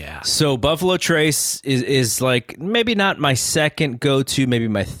 Oh, yeah. So Buffalo Trace is like maybe not my second go-to, maybe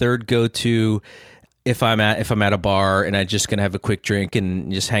my third go-to if I'm at a bar and I'm just gonna have a quick drink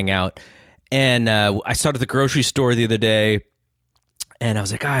and just hang out. And I saw it at the grocery store the other day. And I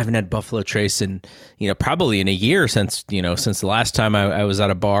was like, I haven't had Buffalo Trace in, probably in a year since the last time I was at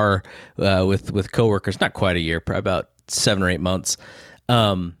a bar with coworkers. Not quite a year, probably about 7 or 8 months.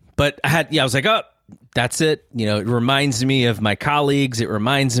 But I was like, oh, that's it. It reminds me of my colleagues. It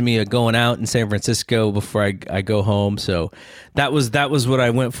reminds me of going out in San Francisco before I go home. So that was what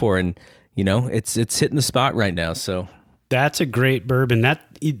I went for, and it's hitting the spot right now. So. That's a great bourbon. That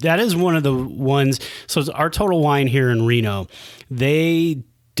is one of the ones. So our Total Wine here in Reno, they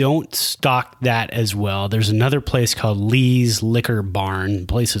don't stock that as well. There's another place called Lee's Liquor Barn. The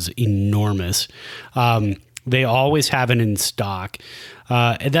place is enormous. They always have it in stock.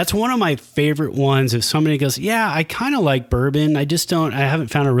 And that's one of my favorite ones. If somebody goes, yeah, I kind of like bourbon, I haven't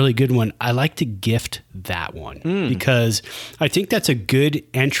found a really good one. I like to gift that one because I think that's a good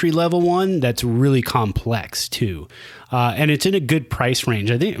entry level one that's really complex too. And it's in a good price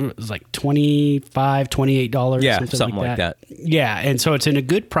range. I think it was like $25, $28. Yeah, something like that. Yeah. And so it's in a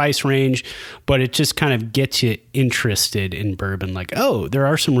good price range, but it just kind of gets you interested in bourbon. Like, oh, there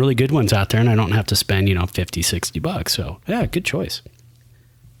are some really good ones out there and I don't have to spend, $50, $60. So yeah, good choice.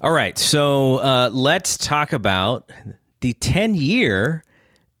 All right, so let's talk about the 10-year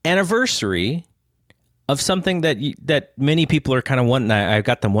anniversary of something that many people are kind of wondering. I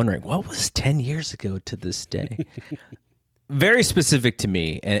got them wondering, what was 10 years ago to this day? Very specific to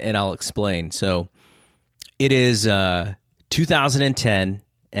me, and I'll explain. So it is 2010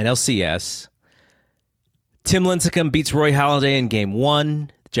 NLCS. Tim Lincecum beats Roy Halladay in Game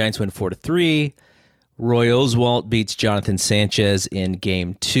 1. The Giants win 4-3. Roy Oswalt beats Jonathan Sanchez in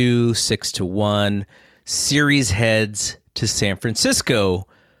Game 2, 6-1. Series heads to San Francisco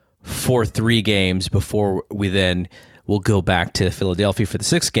for 3 games before we then will go back to Philadelphia for the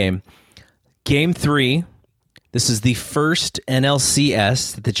 6th game. Game 3, this is the first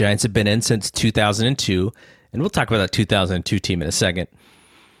NLCS that the Giants have been in since 2002, and we'll talk about that 2002 team in a second.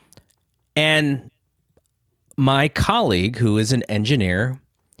 And my colleague, who is an engineer,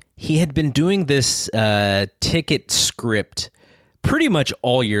 he had been doing this ticket script pretty much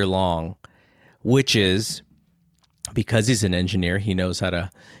all year long, which is because he's an engineer. He knows how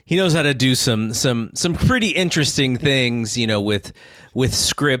to do some pretty interesting things, with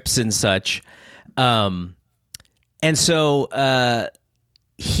scripts and such. And so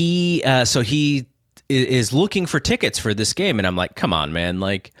he is looking for tickets for this game, and I'm like, come on, man,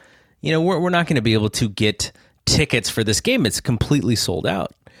 like, we're not going to be able to get tickets for this game. It's completely sold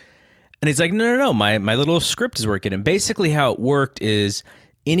out. And he's like, no, my little script is working. And basically how it worked is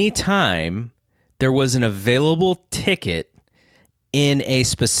anytime there was an available ticket in a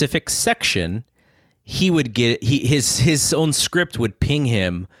specific section, he would get his own script would ping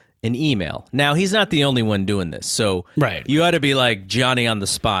him an email. Now, he's not the only one doing this. So right. You ought to be like Johnny on the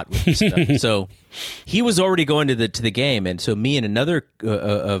spot with this stuff. So he was already going to the game. And so me and another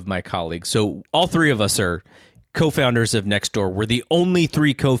of my colleagues, so all 3 of us are co-founders of Nextdoor. We're the only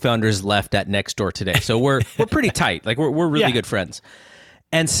 3 co-founders left at Nextdoor today. So we're pretty tight. Like we're really good friends.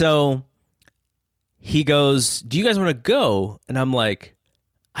 And so he goes, do you guys want to go? And I'm like,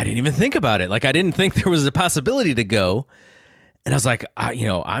 I didn't even think about it. Like I didn't think there was a possibility to go. And I was like,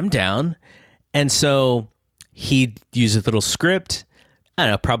 I'm down. And so he used a little script. I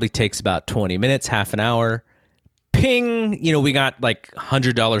don't know, probably takes about 20 minutes, half an hour. ping, we got like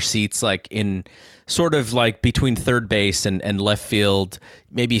 $100 seats, like in sort of like between third base and left field,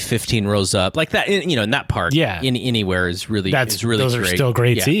 maybe 15 rows up, like that. In that park, anywhere is really those great. Are still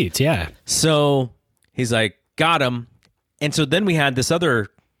great seats, yeah. So he's like, got him, and so then we had this other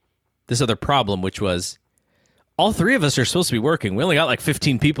problem, which was all three of us are supposed to be working. We only got like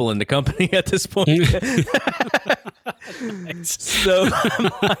 15 people in the company at this point. So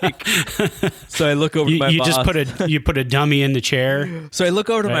I'm like, so I look over to my boss. You put a dummy in the chair. So I look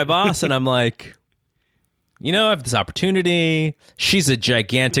over to my boss and I'm like, I have this opportunity. She's a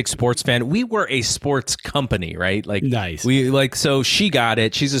gigantic sports fan. We were a sports company, right? Like, nice. So she got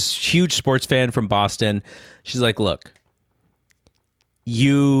it. She's a huge sports fan from Boston. She's like, look,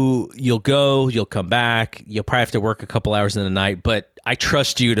 you'll go, you'll come back. You'll probably have to work a couple hours in the night, but I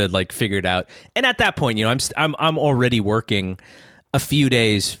trust you to like figure it out. And at that point, I'm already working a few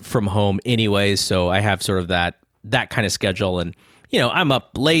days from home anyways, so I have sort of that kind of schedule. And I'm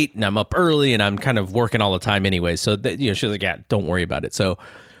up late and I'm up early and I'm kind of working all the time anyway. So she's like, yeah, don't worry about it. So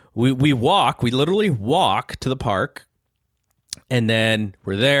we literally walk to the park, and then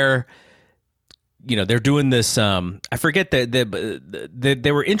we're there. They're doing this. I forget that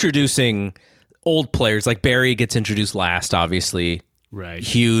they were introducing old players. Like Barry gets introduced last, obviously. Right.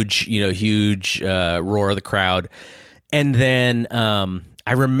 Huge roar of the crowd. And then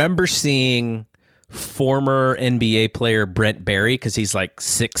I remember seeing former NBA player Brent Barry, because he's like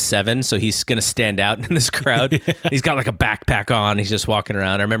 6'7", so he's going to stand out in this crowd. He's got like a backpack on. He's just walking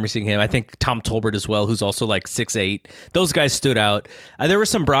around. I remember seeing him. I think Tom Tolbert as well, who's also like 6'8". Those guys stood out. There were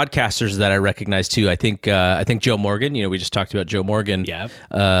some broadcasters that I recognized too. I think Joe Morgan. We just talked about Joe Morgan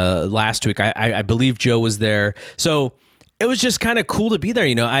last week. I believe Joe was there. So it was just kind of cool to be there.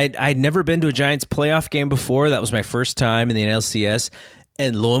 I'd never been to a Giants playoff game before. That was my first time in the NLCS.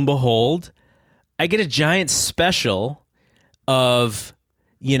 And lo and behold, I get a Giants special of,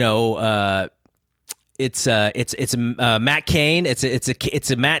 it's Matt Cain.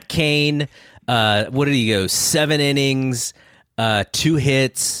 It's a Matt Cain. What did he go? 7 innings, 2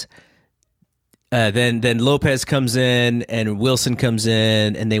 hits. Then Lopez comes in and Wilson comes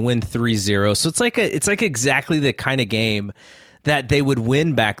in and they win 3-0. So it's like exactly the kind of game that they would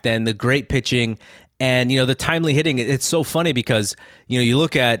win back then. The great pitching and the timely hitting. It's so funny because you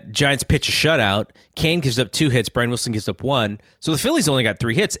look at Giants pitch a shutout. Cain gives up 2 hits. Brian Wilson gives up 1. So the Phillies only got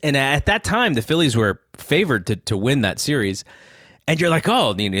 3 hits. And at that time, the Phillies were favored to win that series. And you're like,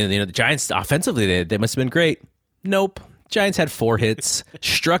 oh, the Giants offensively they must have been great. Nope. Giants had 4 hits,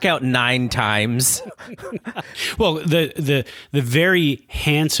 struck out 9 times. Well, the very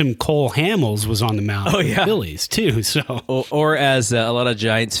handsome Cole Hamels was on the mound. Oh, yeah. For the Phillies too. So, or as a lot of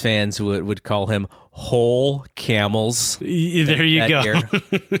Giants fans would call him, Whole Camels. There you go.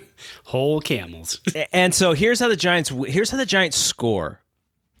 Whole Camels. And so here's how the Giants score.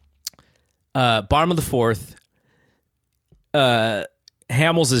 Bottom of the 4th.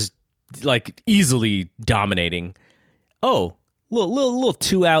 Hamels is like easily dominating. Oh, little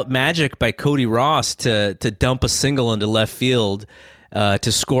 2-out magic by Cody Ross to dump a single into left field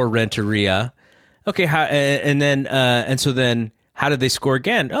to score Renteria. Okay, so then how did they score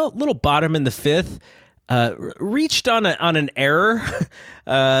again? Oh, little bottom in the 5th. Reached on an error.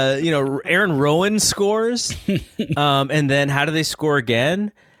 Aaron Rowan scores. And then how do they score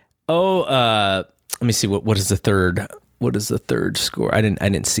again? Oh, let me see what is the third. What is the third score? I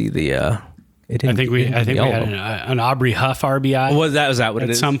didn't see the. I think we had an Aubrey Huff RBI. Was that what it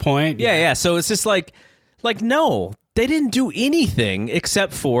is? At some point? Yeah. So it's just like no, they didn't do anything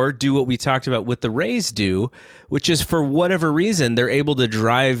except for do what we talked about with the Rays do, which is for whatever reason they're able to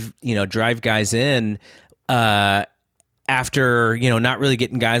drive guys in after not really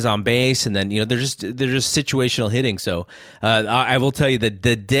getting guys on base, and then they're just situational hitting. So I will tell you that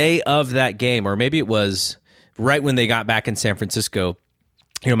the day of that game, or maybe it was right when they got back in San Francisco.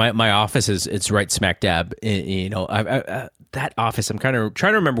 My office it's right smack dab. That office. I'm kind of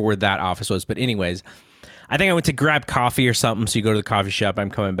trying to remember where that office was, but anyways, I think I went to grab coffee or something. So you go to the coffee shop.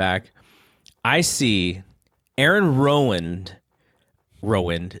 I'm coming back. I see Aaron Rowand,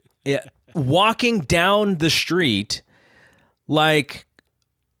 walking down the street, like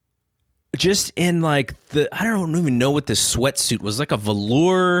just in like I don't even know what the sweatsuit was, like a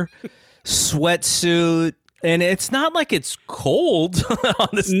velour sweatsuit. And it's not like it's cold on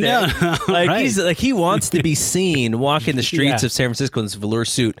this day. No, like right. He's like he wants to be seen walking the streets of San Francisco in this velour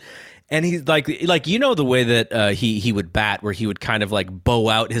suit. And he's like the way that he would bat, where he would kind of like bow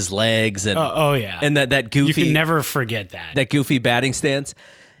out his legs and and that goofy. You can never forget that goofy batting stance.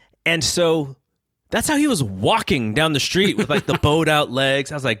 And so that's how he was walking down the street with like the bowed out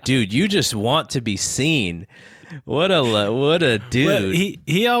legs. I was like, dude, you just want to be seen. What a dude. Well,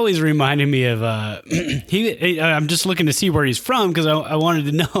 he always reminded me of I'm just looking to see where he's from because I wanted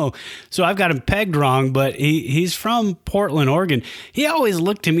to know. So I've got him pegged wrong, but he's from Portland, Oregon. He always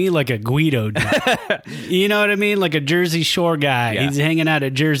looked to me like a Guido dude. You know what I mean? Like a Jersey Shore guy. Yeah. He's hanging out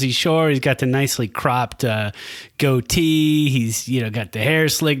at Jersey Shore. He's got the nicely cropped goatee. He's got the hair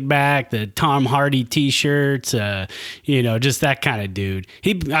slicked back, the Tom Hardy t-shirts, just that kind of dude.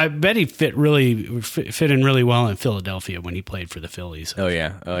 I bet he fit in really well in Philadelphia when he played for the Phillies. Oh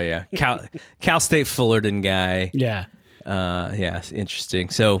yeah. Cal State Fullerton guy. Yeah. It's interesting.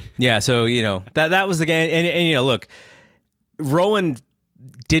 So that was the game. And look, Rowan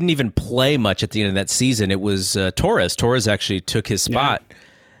didn't even play much at the end of that season. It was Torres. Torres actually took his spot. Yeah.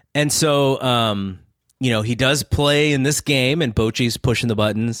 And so he does play in this game, and Bochy's pushing the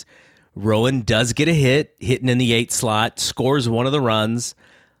buttons. Rowan does get a hitting in the 8 slot, scores one of the runs.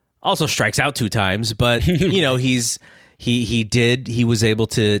 Also strikes out 2 times, but he was able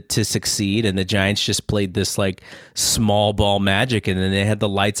to succeed, and the Giants just played this like small ball magic, and then they had the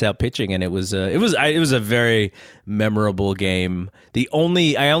lights out pitching, and it was a very memorable game. I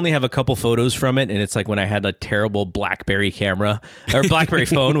only have a couple photos from it, and it's like when I had a terrible BlackBerry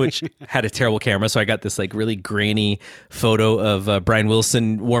phone, which had a terrible camera. So I got this like really grainy photo of Brian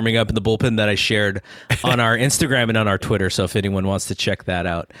Wilson warming up in the bullpen that I shared on our Instagram and on our Twitter. So if anyone wants to check that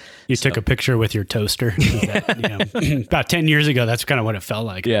out, you took a picture with your toaster. About 10 years ago, that's kind of what it felt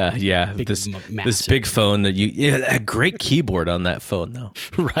like. Yeah. This big phone a great keyboard on that phone though.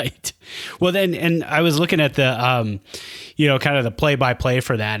 Right. Well, then, and I was looking at the, kind of the play-by-play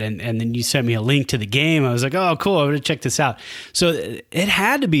for that, and then you sent me a link to the game. I was like, oh, cool, I'm going to check this out. So it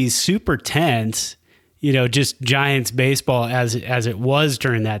had to be super tense, just Giants baseball as it was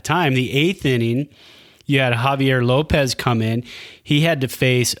during that time. The 8th inning, you had Javier Lopez come in. He had to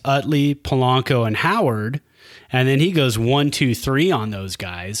face Utley, Polanco, and Howard, and then he goes 1, 2, 3 on those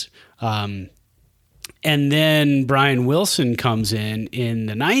guys. And then Brian Wilson comes in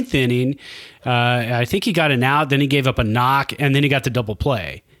the 9th inning. I think he got an out, then he gave up a knock, and then he got the double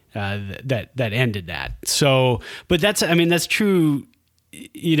play that ended that. So, but that's true,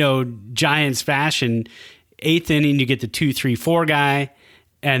 Giants fashion. 8th inning, you get the 2, 3, 4 guy.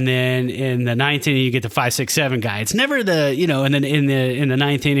 And then in the 9th inning, you get the 5, 6, 7 guy. It's never the, and then in the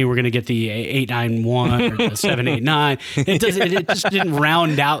 9th inning, we're going to get the 8, 9, 1 or the 7, 8, 9. It just didn't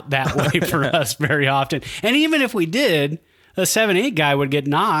round out that way for us very often. And even if we did, a 7, 8 guy would get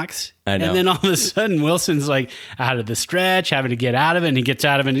knocks. I know. And then all of a sudden, Wilson's like out of the stretch, having to get out of it, and he gets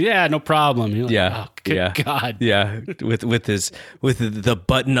out of it. And, yeah, no problem. You're like, oh, good God. Yeah, with the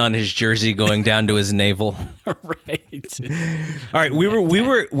button on his jersey going down to his navel. Right. All right, we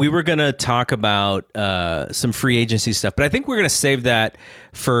were gonna talk about some free agency stuff, but I think we're gonna save that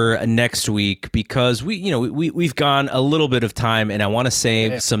for next week because we've gone a little bit of time, and I want to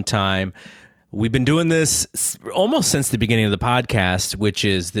save some time. We've been doing this almost since the beginning of the podcast, which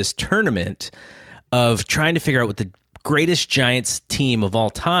is this tournament of trying to figure out what the greatest Giants team of all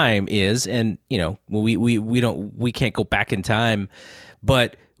time is. And, we can't go back in time,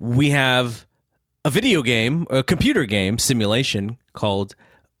 but we have a video game, a computer game simulation called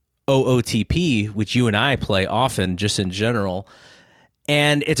OOTP, which you and I play often just in general.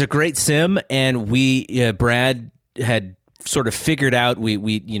 And it's a great sim. And Brad had sort of figured out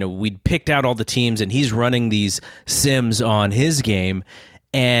we'd picked out all the teams, and he's running these sims on his game,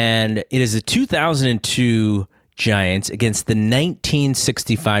 and it is the 2002 Giants against the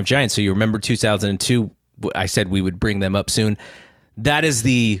 1965 Giants. So you remember 2002, I said we would bring them up soon. That is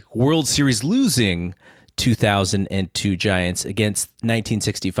the World Series losing 2002 Giants against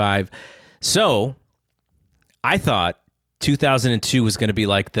 1965. So I thought 2002 was going to be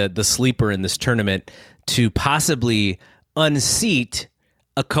like the sleeper in this tournament to possibly unseat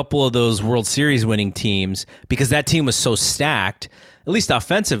a couple of those World Series winning teams because that team was so stacked, at least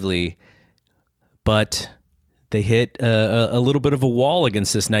offensively, but they hit a little bit of a wall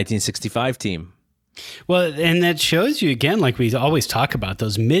against this 1965 team. Well, and that shows you again, like we always talk about,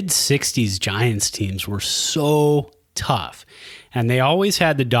 those mid-60s Giants teams were so tough, and they always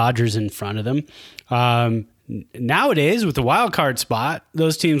had the Dodgers in front of them. Nowadays, with the wild card spot,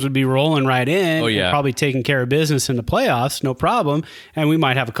 those teams would be rolling right in. Oh, yeah. Probably taking care of business in the playoffs, no problem. And we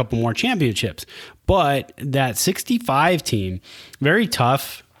might have a couple more championships. But that 65 team, very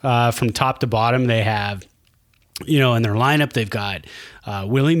tough from top to bottom. They have, in their lineup, they've got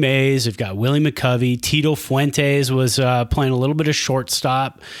Willie Mays, they've got Willie McCovey. Tito Fuentes was playing a little bit of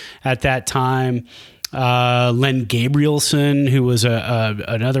shortstop at that time. Len Gabrielson, who was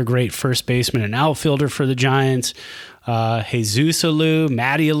another great first baseman and outfielder for the Giants. Jesus Alou,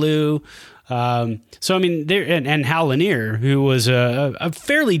 Matty Alou. So I mean, there and Hal Lanier, who was a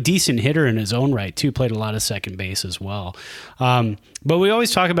fairly decent hitter in his own right too, played a lot of second base as well. But we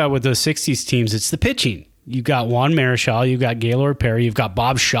always talk about with those '60s teams, it's the pitching. You've got Juan Marichal, you've got Gaylord Perry, you've got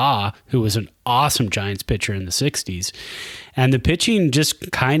Bob Shaw, who was an awesome Giants pitcher in the '60s, and the pitching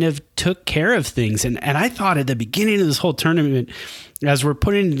just kind of took care of things. And I thought at the beginning of this whole tournament, as we're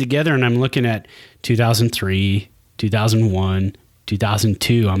putting it together, and I'm looking at 2003, 2001,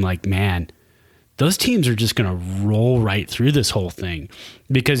 2002, I'm like, man, those teams are just going to roll right through this whole thing,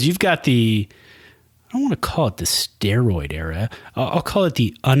 because you've got I don't want to call it the steroid era. I'll call it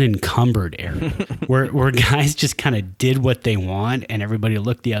the unencumbered era, where guys just kind of did what they want and everybody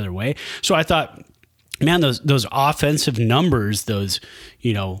looked the other way. So I thought, man, those offensive numbers, those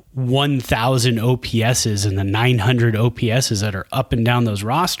 1,000 OPSs and the 900 OPSs that are up and down those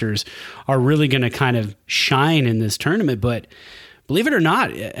rosters are really going to kind of shine in this tournament. But believe it or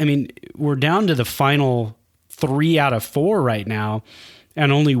not, I mean, we're down to the final 3 out of 4 right now,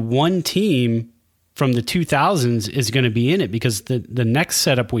 and only one team from the 2000s is going to be in it, because the next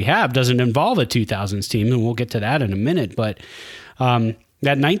setup we have doesn't involve a 2000s team, and we'll get to that in a minute. But that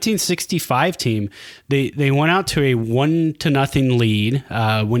 1965 team, they went out to a 1-0 lead,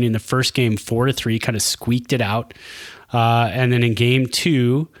 winning the first game 4-3, kind of squeaked it out, and then in game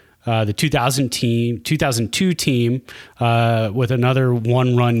 2, the 2002 team, with another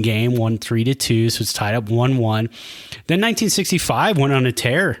 1-run game, won 3-2, so it's tied up 1-1. Then 1965 went on a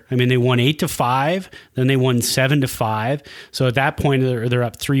tear. I mean, they won 8-5, then they won 7-5. So at that point, they're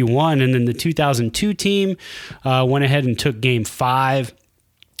up 3-1. And then the 2002 team went ahead and took game 5.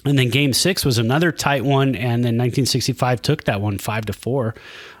 And then game 6 was another tight one, and then 1965 took that one 5-4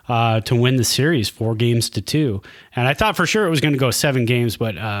 to win the series 4-2. And I thought for sure it was going to go 7 games,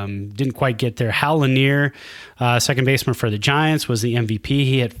 but didn't quite get there. Hal Lanier, second baseman for the Giants, was the MVP.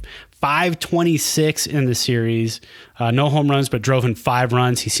 He had 526 in the series, no home runs, but drove in 5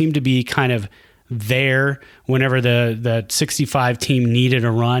 runs. He seemed to be kind of there whenever the 65 team needed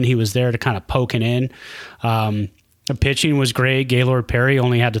a run. He was there to kind of poke it in. The pitching was great. Gaylord Perry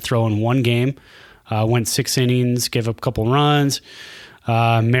only had to throw in 1 game, went 6 innings, gave up a couple runs.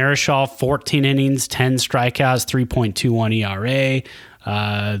 Marichal, 14 innings, 10 strikeouts, 3.21 ERA.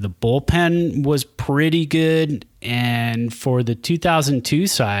 The bullpen was pretty good. And for the 2002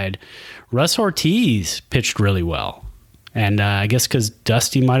 side, Russ Ortiz pitched really well. And I guess because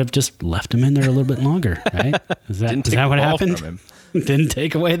Dusty might have just left him in there a little bit longer, right? Is that what happened? Didn't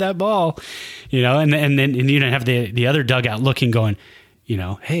take away that ball, and then you don't have the other dugout looking, going,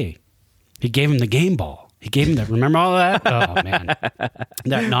 hey, he gave him the game ball. He gave him remember all that? Oh man,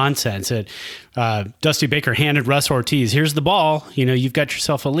 that nonsense. Dusty Baker handed Russ Ortiz, here's the ball. You've got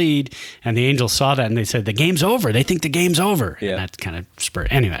yourself a lead. And the Angels saw that and they said, the game's over. They think the game's over. Yeah. And that kind of spurred.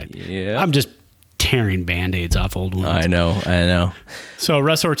 Anyway, yeah. I'm just tearing Band-Aids off old ones. I know. So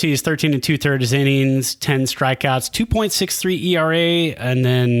Russ Ortiz, 13 2/3 innings, 10 strikeouts, 2.63 ERA, and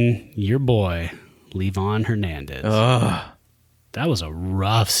then your boy, Livan Hernandez. That was a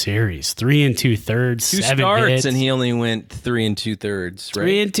rough series. 3 2/3, 2 7 starts, hits. and he only went 3 2/3, right?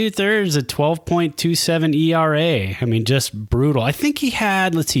 3 2/3, a 12.27 ERA. I mean, just brutal. I think he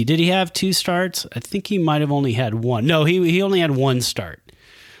had, let's see, did he have 2 starts? I think he might have only had 1. No, he only had 1 start.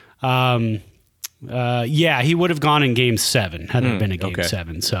 Yeah, he would have gone in game 7 had it been a game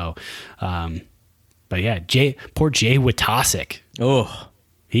 7. So, but yeah, poor Jay Witasic. Oh,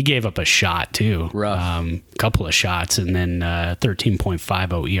 he gave up a shot too. Rough. Couple of shots, and then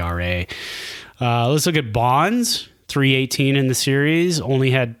 13.50 ERA. Let's look at Bonds. 318 in the series.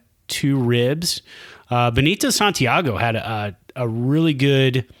 Only had 2 ribs. Benito Santiago had a really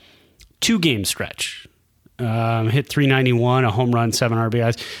good 2-game stretch. Hit 391, a home run, 7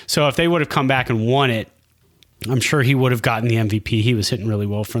 RBIs. So if they would have come back and won it, I'm sure he would have gotten the MVP. He was hitting really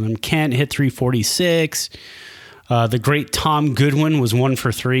well for them. Kent hit 346. The great Tom Goodwin was 1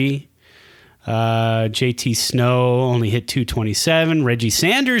 for 3. JT Snow only hit 227. Reggie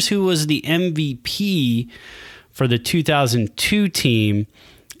Sanders, who was the MVP for the 2002 team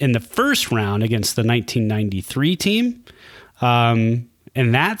in the first round against the 1993 team.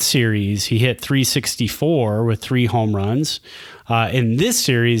 In that series, he hit 364 with 3 home runs. In this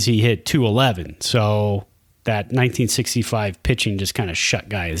series, he hit 211. So that 1965 pitching just kind of shut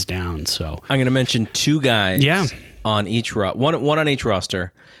guys down. So I'm going to mention 2 guys on each one on each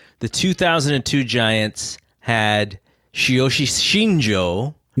roster. The 2002 Giants had Shiyoshi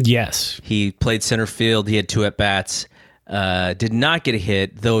Shinjo. Yes. He played center field. He had 2 at-bats. Did not get a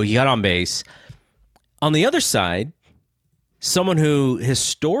hit, though he got on base. On the other side, someone who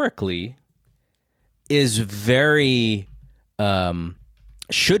historically is very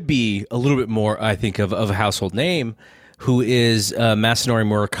should be a little bit more, I think, of a household name, who is Masanori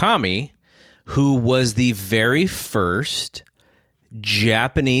Murakami, who was the very first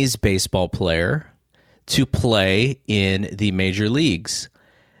Japanese baseball player to play in the major leagues.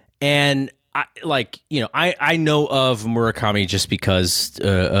 And I know of Murakami just because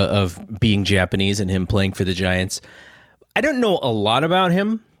of being Japanese and him playing for the Giants. I don't know a lot about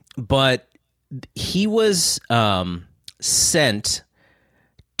him, but he was sent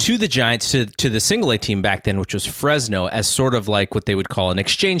to the Giants, to the single A team back then, which was Fresno, as sort of like what they would call an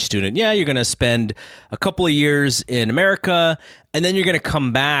exchange student. Yeah, you're going to spend a couple of years in America, and then you're going to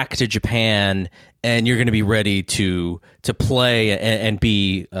come back to Japan, and you're going to be ready to play and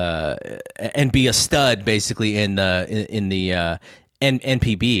be a stud, basically in the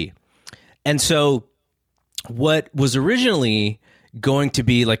NPB. And so, what was originally going to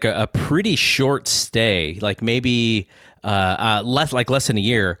be like a pretty short stay, like maybe less than a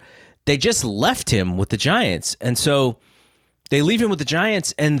year, they just left him with the Giants. And so they leave him with the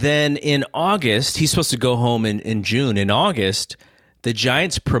Giants, and then in August, he's supposed to go home in June. In August, the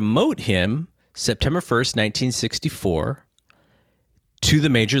Giants promote him September 1st, 1964, to the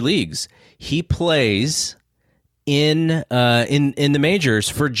major leagues. He plays in the majors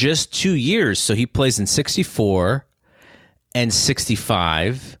for just 2 years. So he plays in 64 and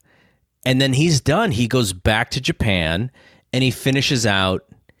 65, and then he's done. He goes back to Japan, and he finishes out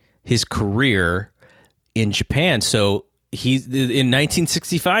his career in Japan. So in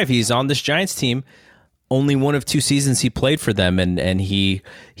 1965, he's on this Giants team. Only one of 2 seasons he played for them, and he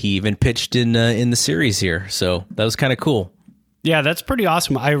even pitched in the series here. So that was kind of cool. Yeah, that's pretty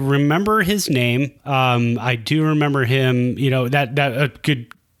awesome. I remember his name. I do remember him. That a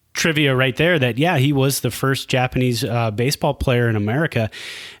good trivia right there. That he was the first Japanese baseball player in America,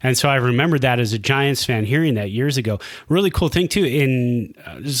 and so I remember that as a Giants fan, hearing that years ago. Really cool thing too. In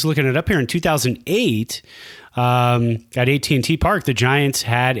just looking it up here in 2008. At AT&T Park, the Giants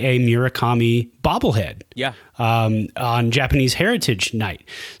had a Murakami bobblehead on Japanese Heritage Night.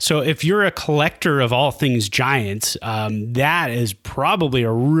 So if you're a collector of all things Giants, that is probably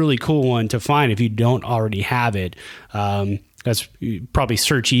a really cool one to find if you don't already have it. That's probably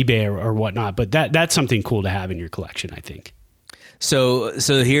search eBay or whatnot, but that's something cool to have in your collection, I think. So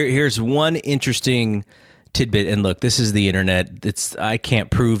here's one interesting tidbit, and look, this is the internet. I can't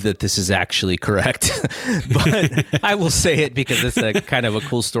prove that this is actually correct, but I will say it because it's a kind of a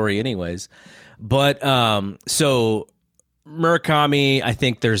cool story anyways. But so Murakami, I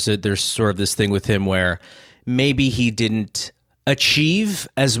think there's sort of this thing with him where maybe he didn't achieve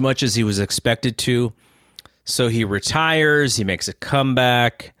as much as he was expected to. So he retires, he makes a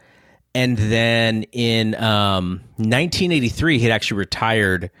comeback, and then in 1983, he'd actually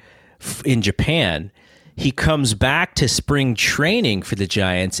retired in Japan. He comes back to spring training for the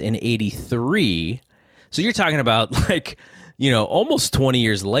Giants in 83. So you're talking about almost 20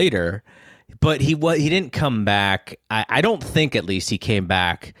 years later, but he didn't come back. I don't think, at least, he came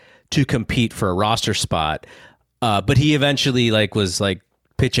back to compete for a roster spot. But he eventually was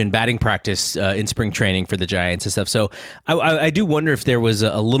pitching batting practice in spring training for the Giants and stuff. So I do wonder if there was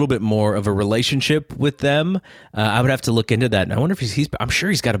a little bit more of a relationship with them. I would have to look into that. And I wonder if I'm sure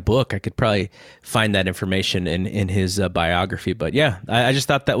he's got a book. I could probably find that information in his biography. But yeah, I just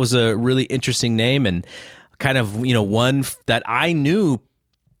thought that was a really interesting name, and kind of, one that I knew,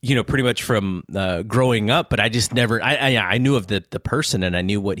 pretty much from growing up, but I just never, I knew of the person, and I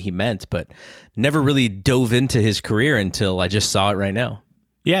knew what he meant, but never really dove into his career until I just saw it right now.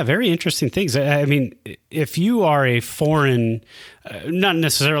 Yeah, very interesting things. I mean, if you are a foreign, not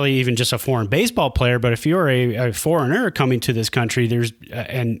necessarily even just a foreign baseball player, but if you're a foreigner coming to this country, there's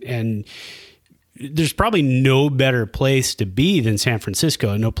probably no better place to be than San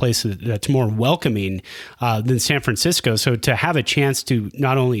Francisco, no place that's more welcoming than San Francisco. So to have a chance to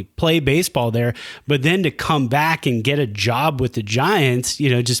not only play baseball there, but then to come back and get a job with the Giants,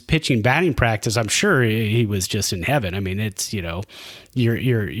 just pitching batting practice, I'm sure he was just in heaven. I mean, it's,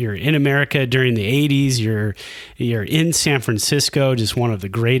 you're in America during the 80s, you're in San Francisco, just one of the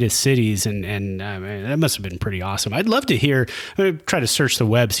greatest cities, and that must have been pretty awesome. I'd love to hear. I'm gonna try to search the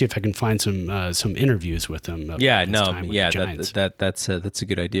web, see if I can find some interviews with him. That's a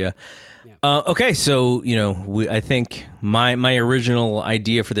good idea. Yeah. Okay, so I think my original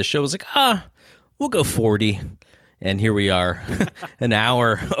idea for the show was we'll go 40. And here we are,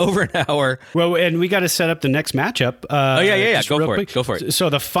 over an hour. Well, and we got to set up the next matchup. Go for it. So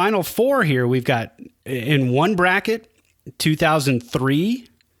the final 4 here, we've got in one bracket, 2003,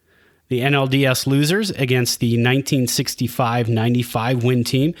 the NLDS losers against the 1965-95 win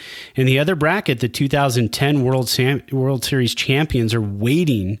team. In the other bracket, the 2010 World Series champions are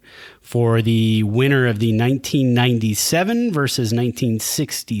waiting for the winner of the 1997 versus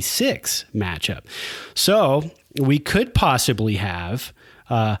 1966 matchup. So we could possibly have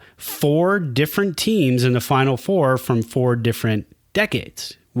 4 different teams in the Final Four from 4 different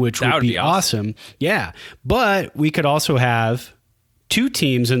decades, which would be awesome. Yeah, but we could also have 2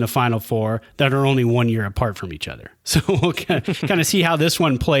 teams in the Final Four that are only 1 year apart from each other. So we'll kind of see how this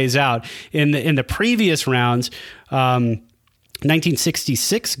one plays out. In the previous rounds,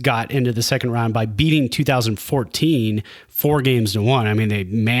 1966 got into the second round by beating 2014 4-1. I mean, they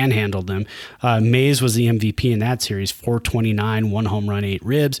manhandled them. Mays was the MVP in that series, 429, 1 home run, 8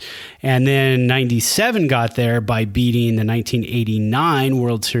 ribs. And then 97 got there by beating the 1989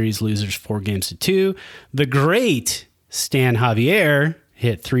 World Series losers 4-2. The great Stan Javier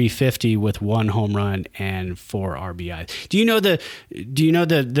hit 350 with 1 home run and 4 RBIs. Do you know the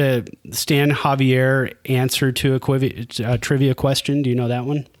Stan Javier answer to a trivia question? Do you know that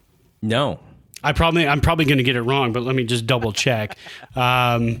one? No. I'm probably going to get it wrong, but let me just double check.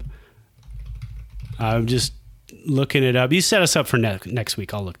 I'm just looking it up. You set us up for next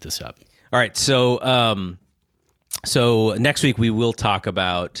week. I'll look this up. All right. So next week we will talk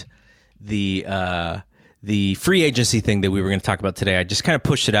about the free agency thing that we were going to talk about today. I just kind of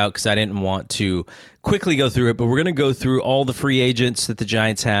pushed it out because I didn't want to quickly go through it, but we're going to go through all the free agents that the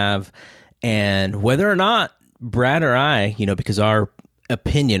Giants have and whether or not Brad or I, because our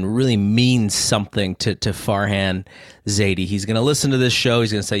opinion really means something to Farhan Zaidi. He's going to listen to this show.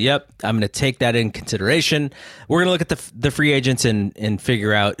 He's going to say, yep, I'm going to take that in consideration. We're going to look at the free agents and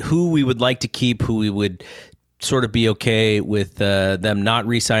figure out who we would like to keep, who we would sort of be okay with them not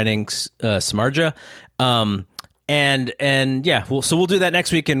re-signing Samardzija. And yeah, so we'll do that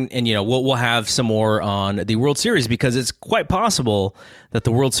next week, and we'll have some more on the World Series because it's quite possible that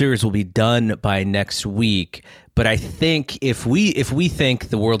the World Series will be done by next week. But I think if we think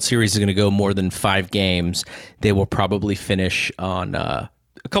the World Series is going to go more than 5 games, they will probably finish on a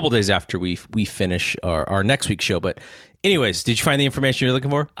couple days after we finish our next week's show. But anyways, did you find the information you're looking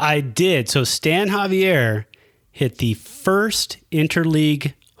for? I did. So Stan Javier hit the first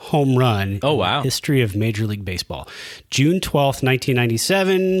interleague home run in the history of Major League Baseball. June 12th,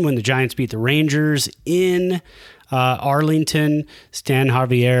 1997, when the Giants beat the Rangers in Arlington, Stan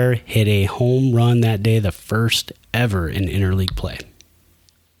Javier hit a home run that day, the first ever in interleague play.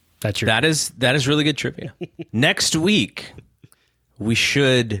 That is really good trivia. Next week, we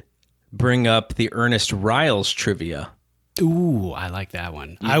should bring up the Ernest Riles trivia. Ooh, I like that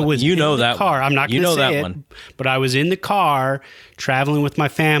one. I was in the car. I'm not going to say it, but I was in the car traveling with my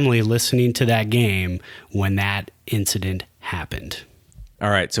family listening to that game when that incident happened. All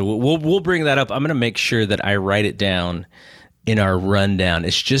right, so we'll bring that up. I'm going to make sure that I write it down in our rundown.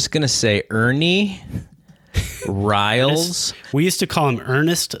 It's just going to say Ernie Riles. We used to call him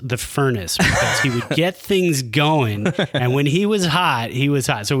Ernest the Furnace because he would get things going, and when he was hot, he was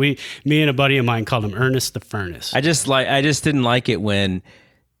hot. So me and a buddy of mine called him Ernest the Furnace. I just didn't like it when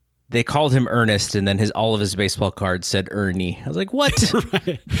they called him Ernest, and then all of his baseball cards said Ernie. I was like, what?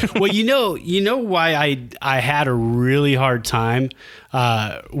 Right. Well, you know why I had a really hard time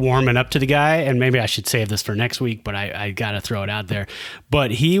warming up to the guy, and maybe I should save this for next week, but I got to throw it out there.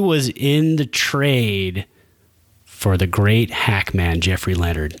 But he was in the trade for the great Hackman, Jeffrey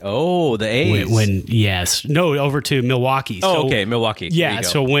Leonard. Oh, the A's. Over to Milwaukee. Oh, okay, Milwaukee. Yeah,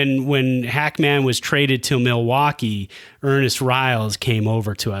 so when Hackman was traded to Milwaukee, Ernest Riles came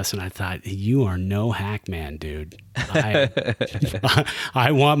over to us, and I thought, you are no Hackman, dude. I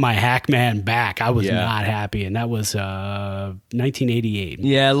want my Hackman back. I was not happy, and that was 1988.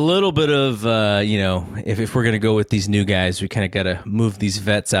 Yeah, a little bit of, if we're going to go with these new guys, we kind of got to move these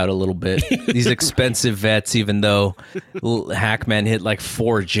vets out a little bit. These expensive vets, even though Hackman hit like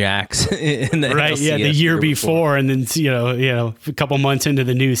 4 jacks in the LCS the year before, and then a couple months into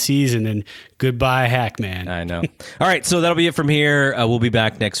the new season, and goodbye Hackman. I know. All right, so that'll be it from here. We'll be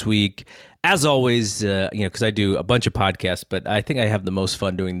back next week. As always, because I do a bunch of podcasts, but I think I have the most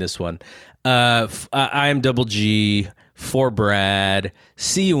fun doing this one. I am Double G for Brad.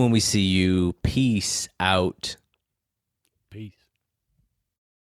 See you when we see you. Peace out.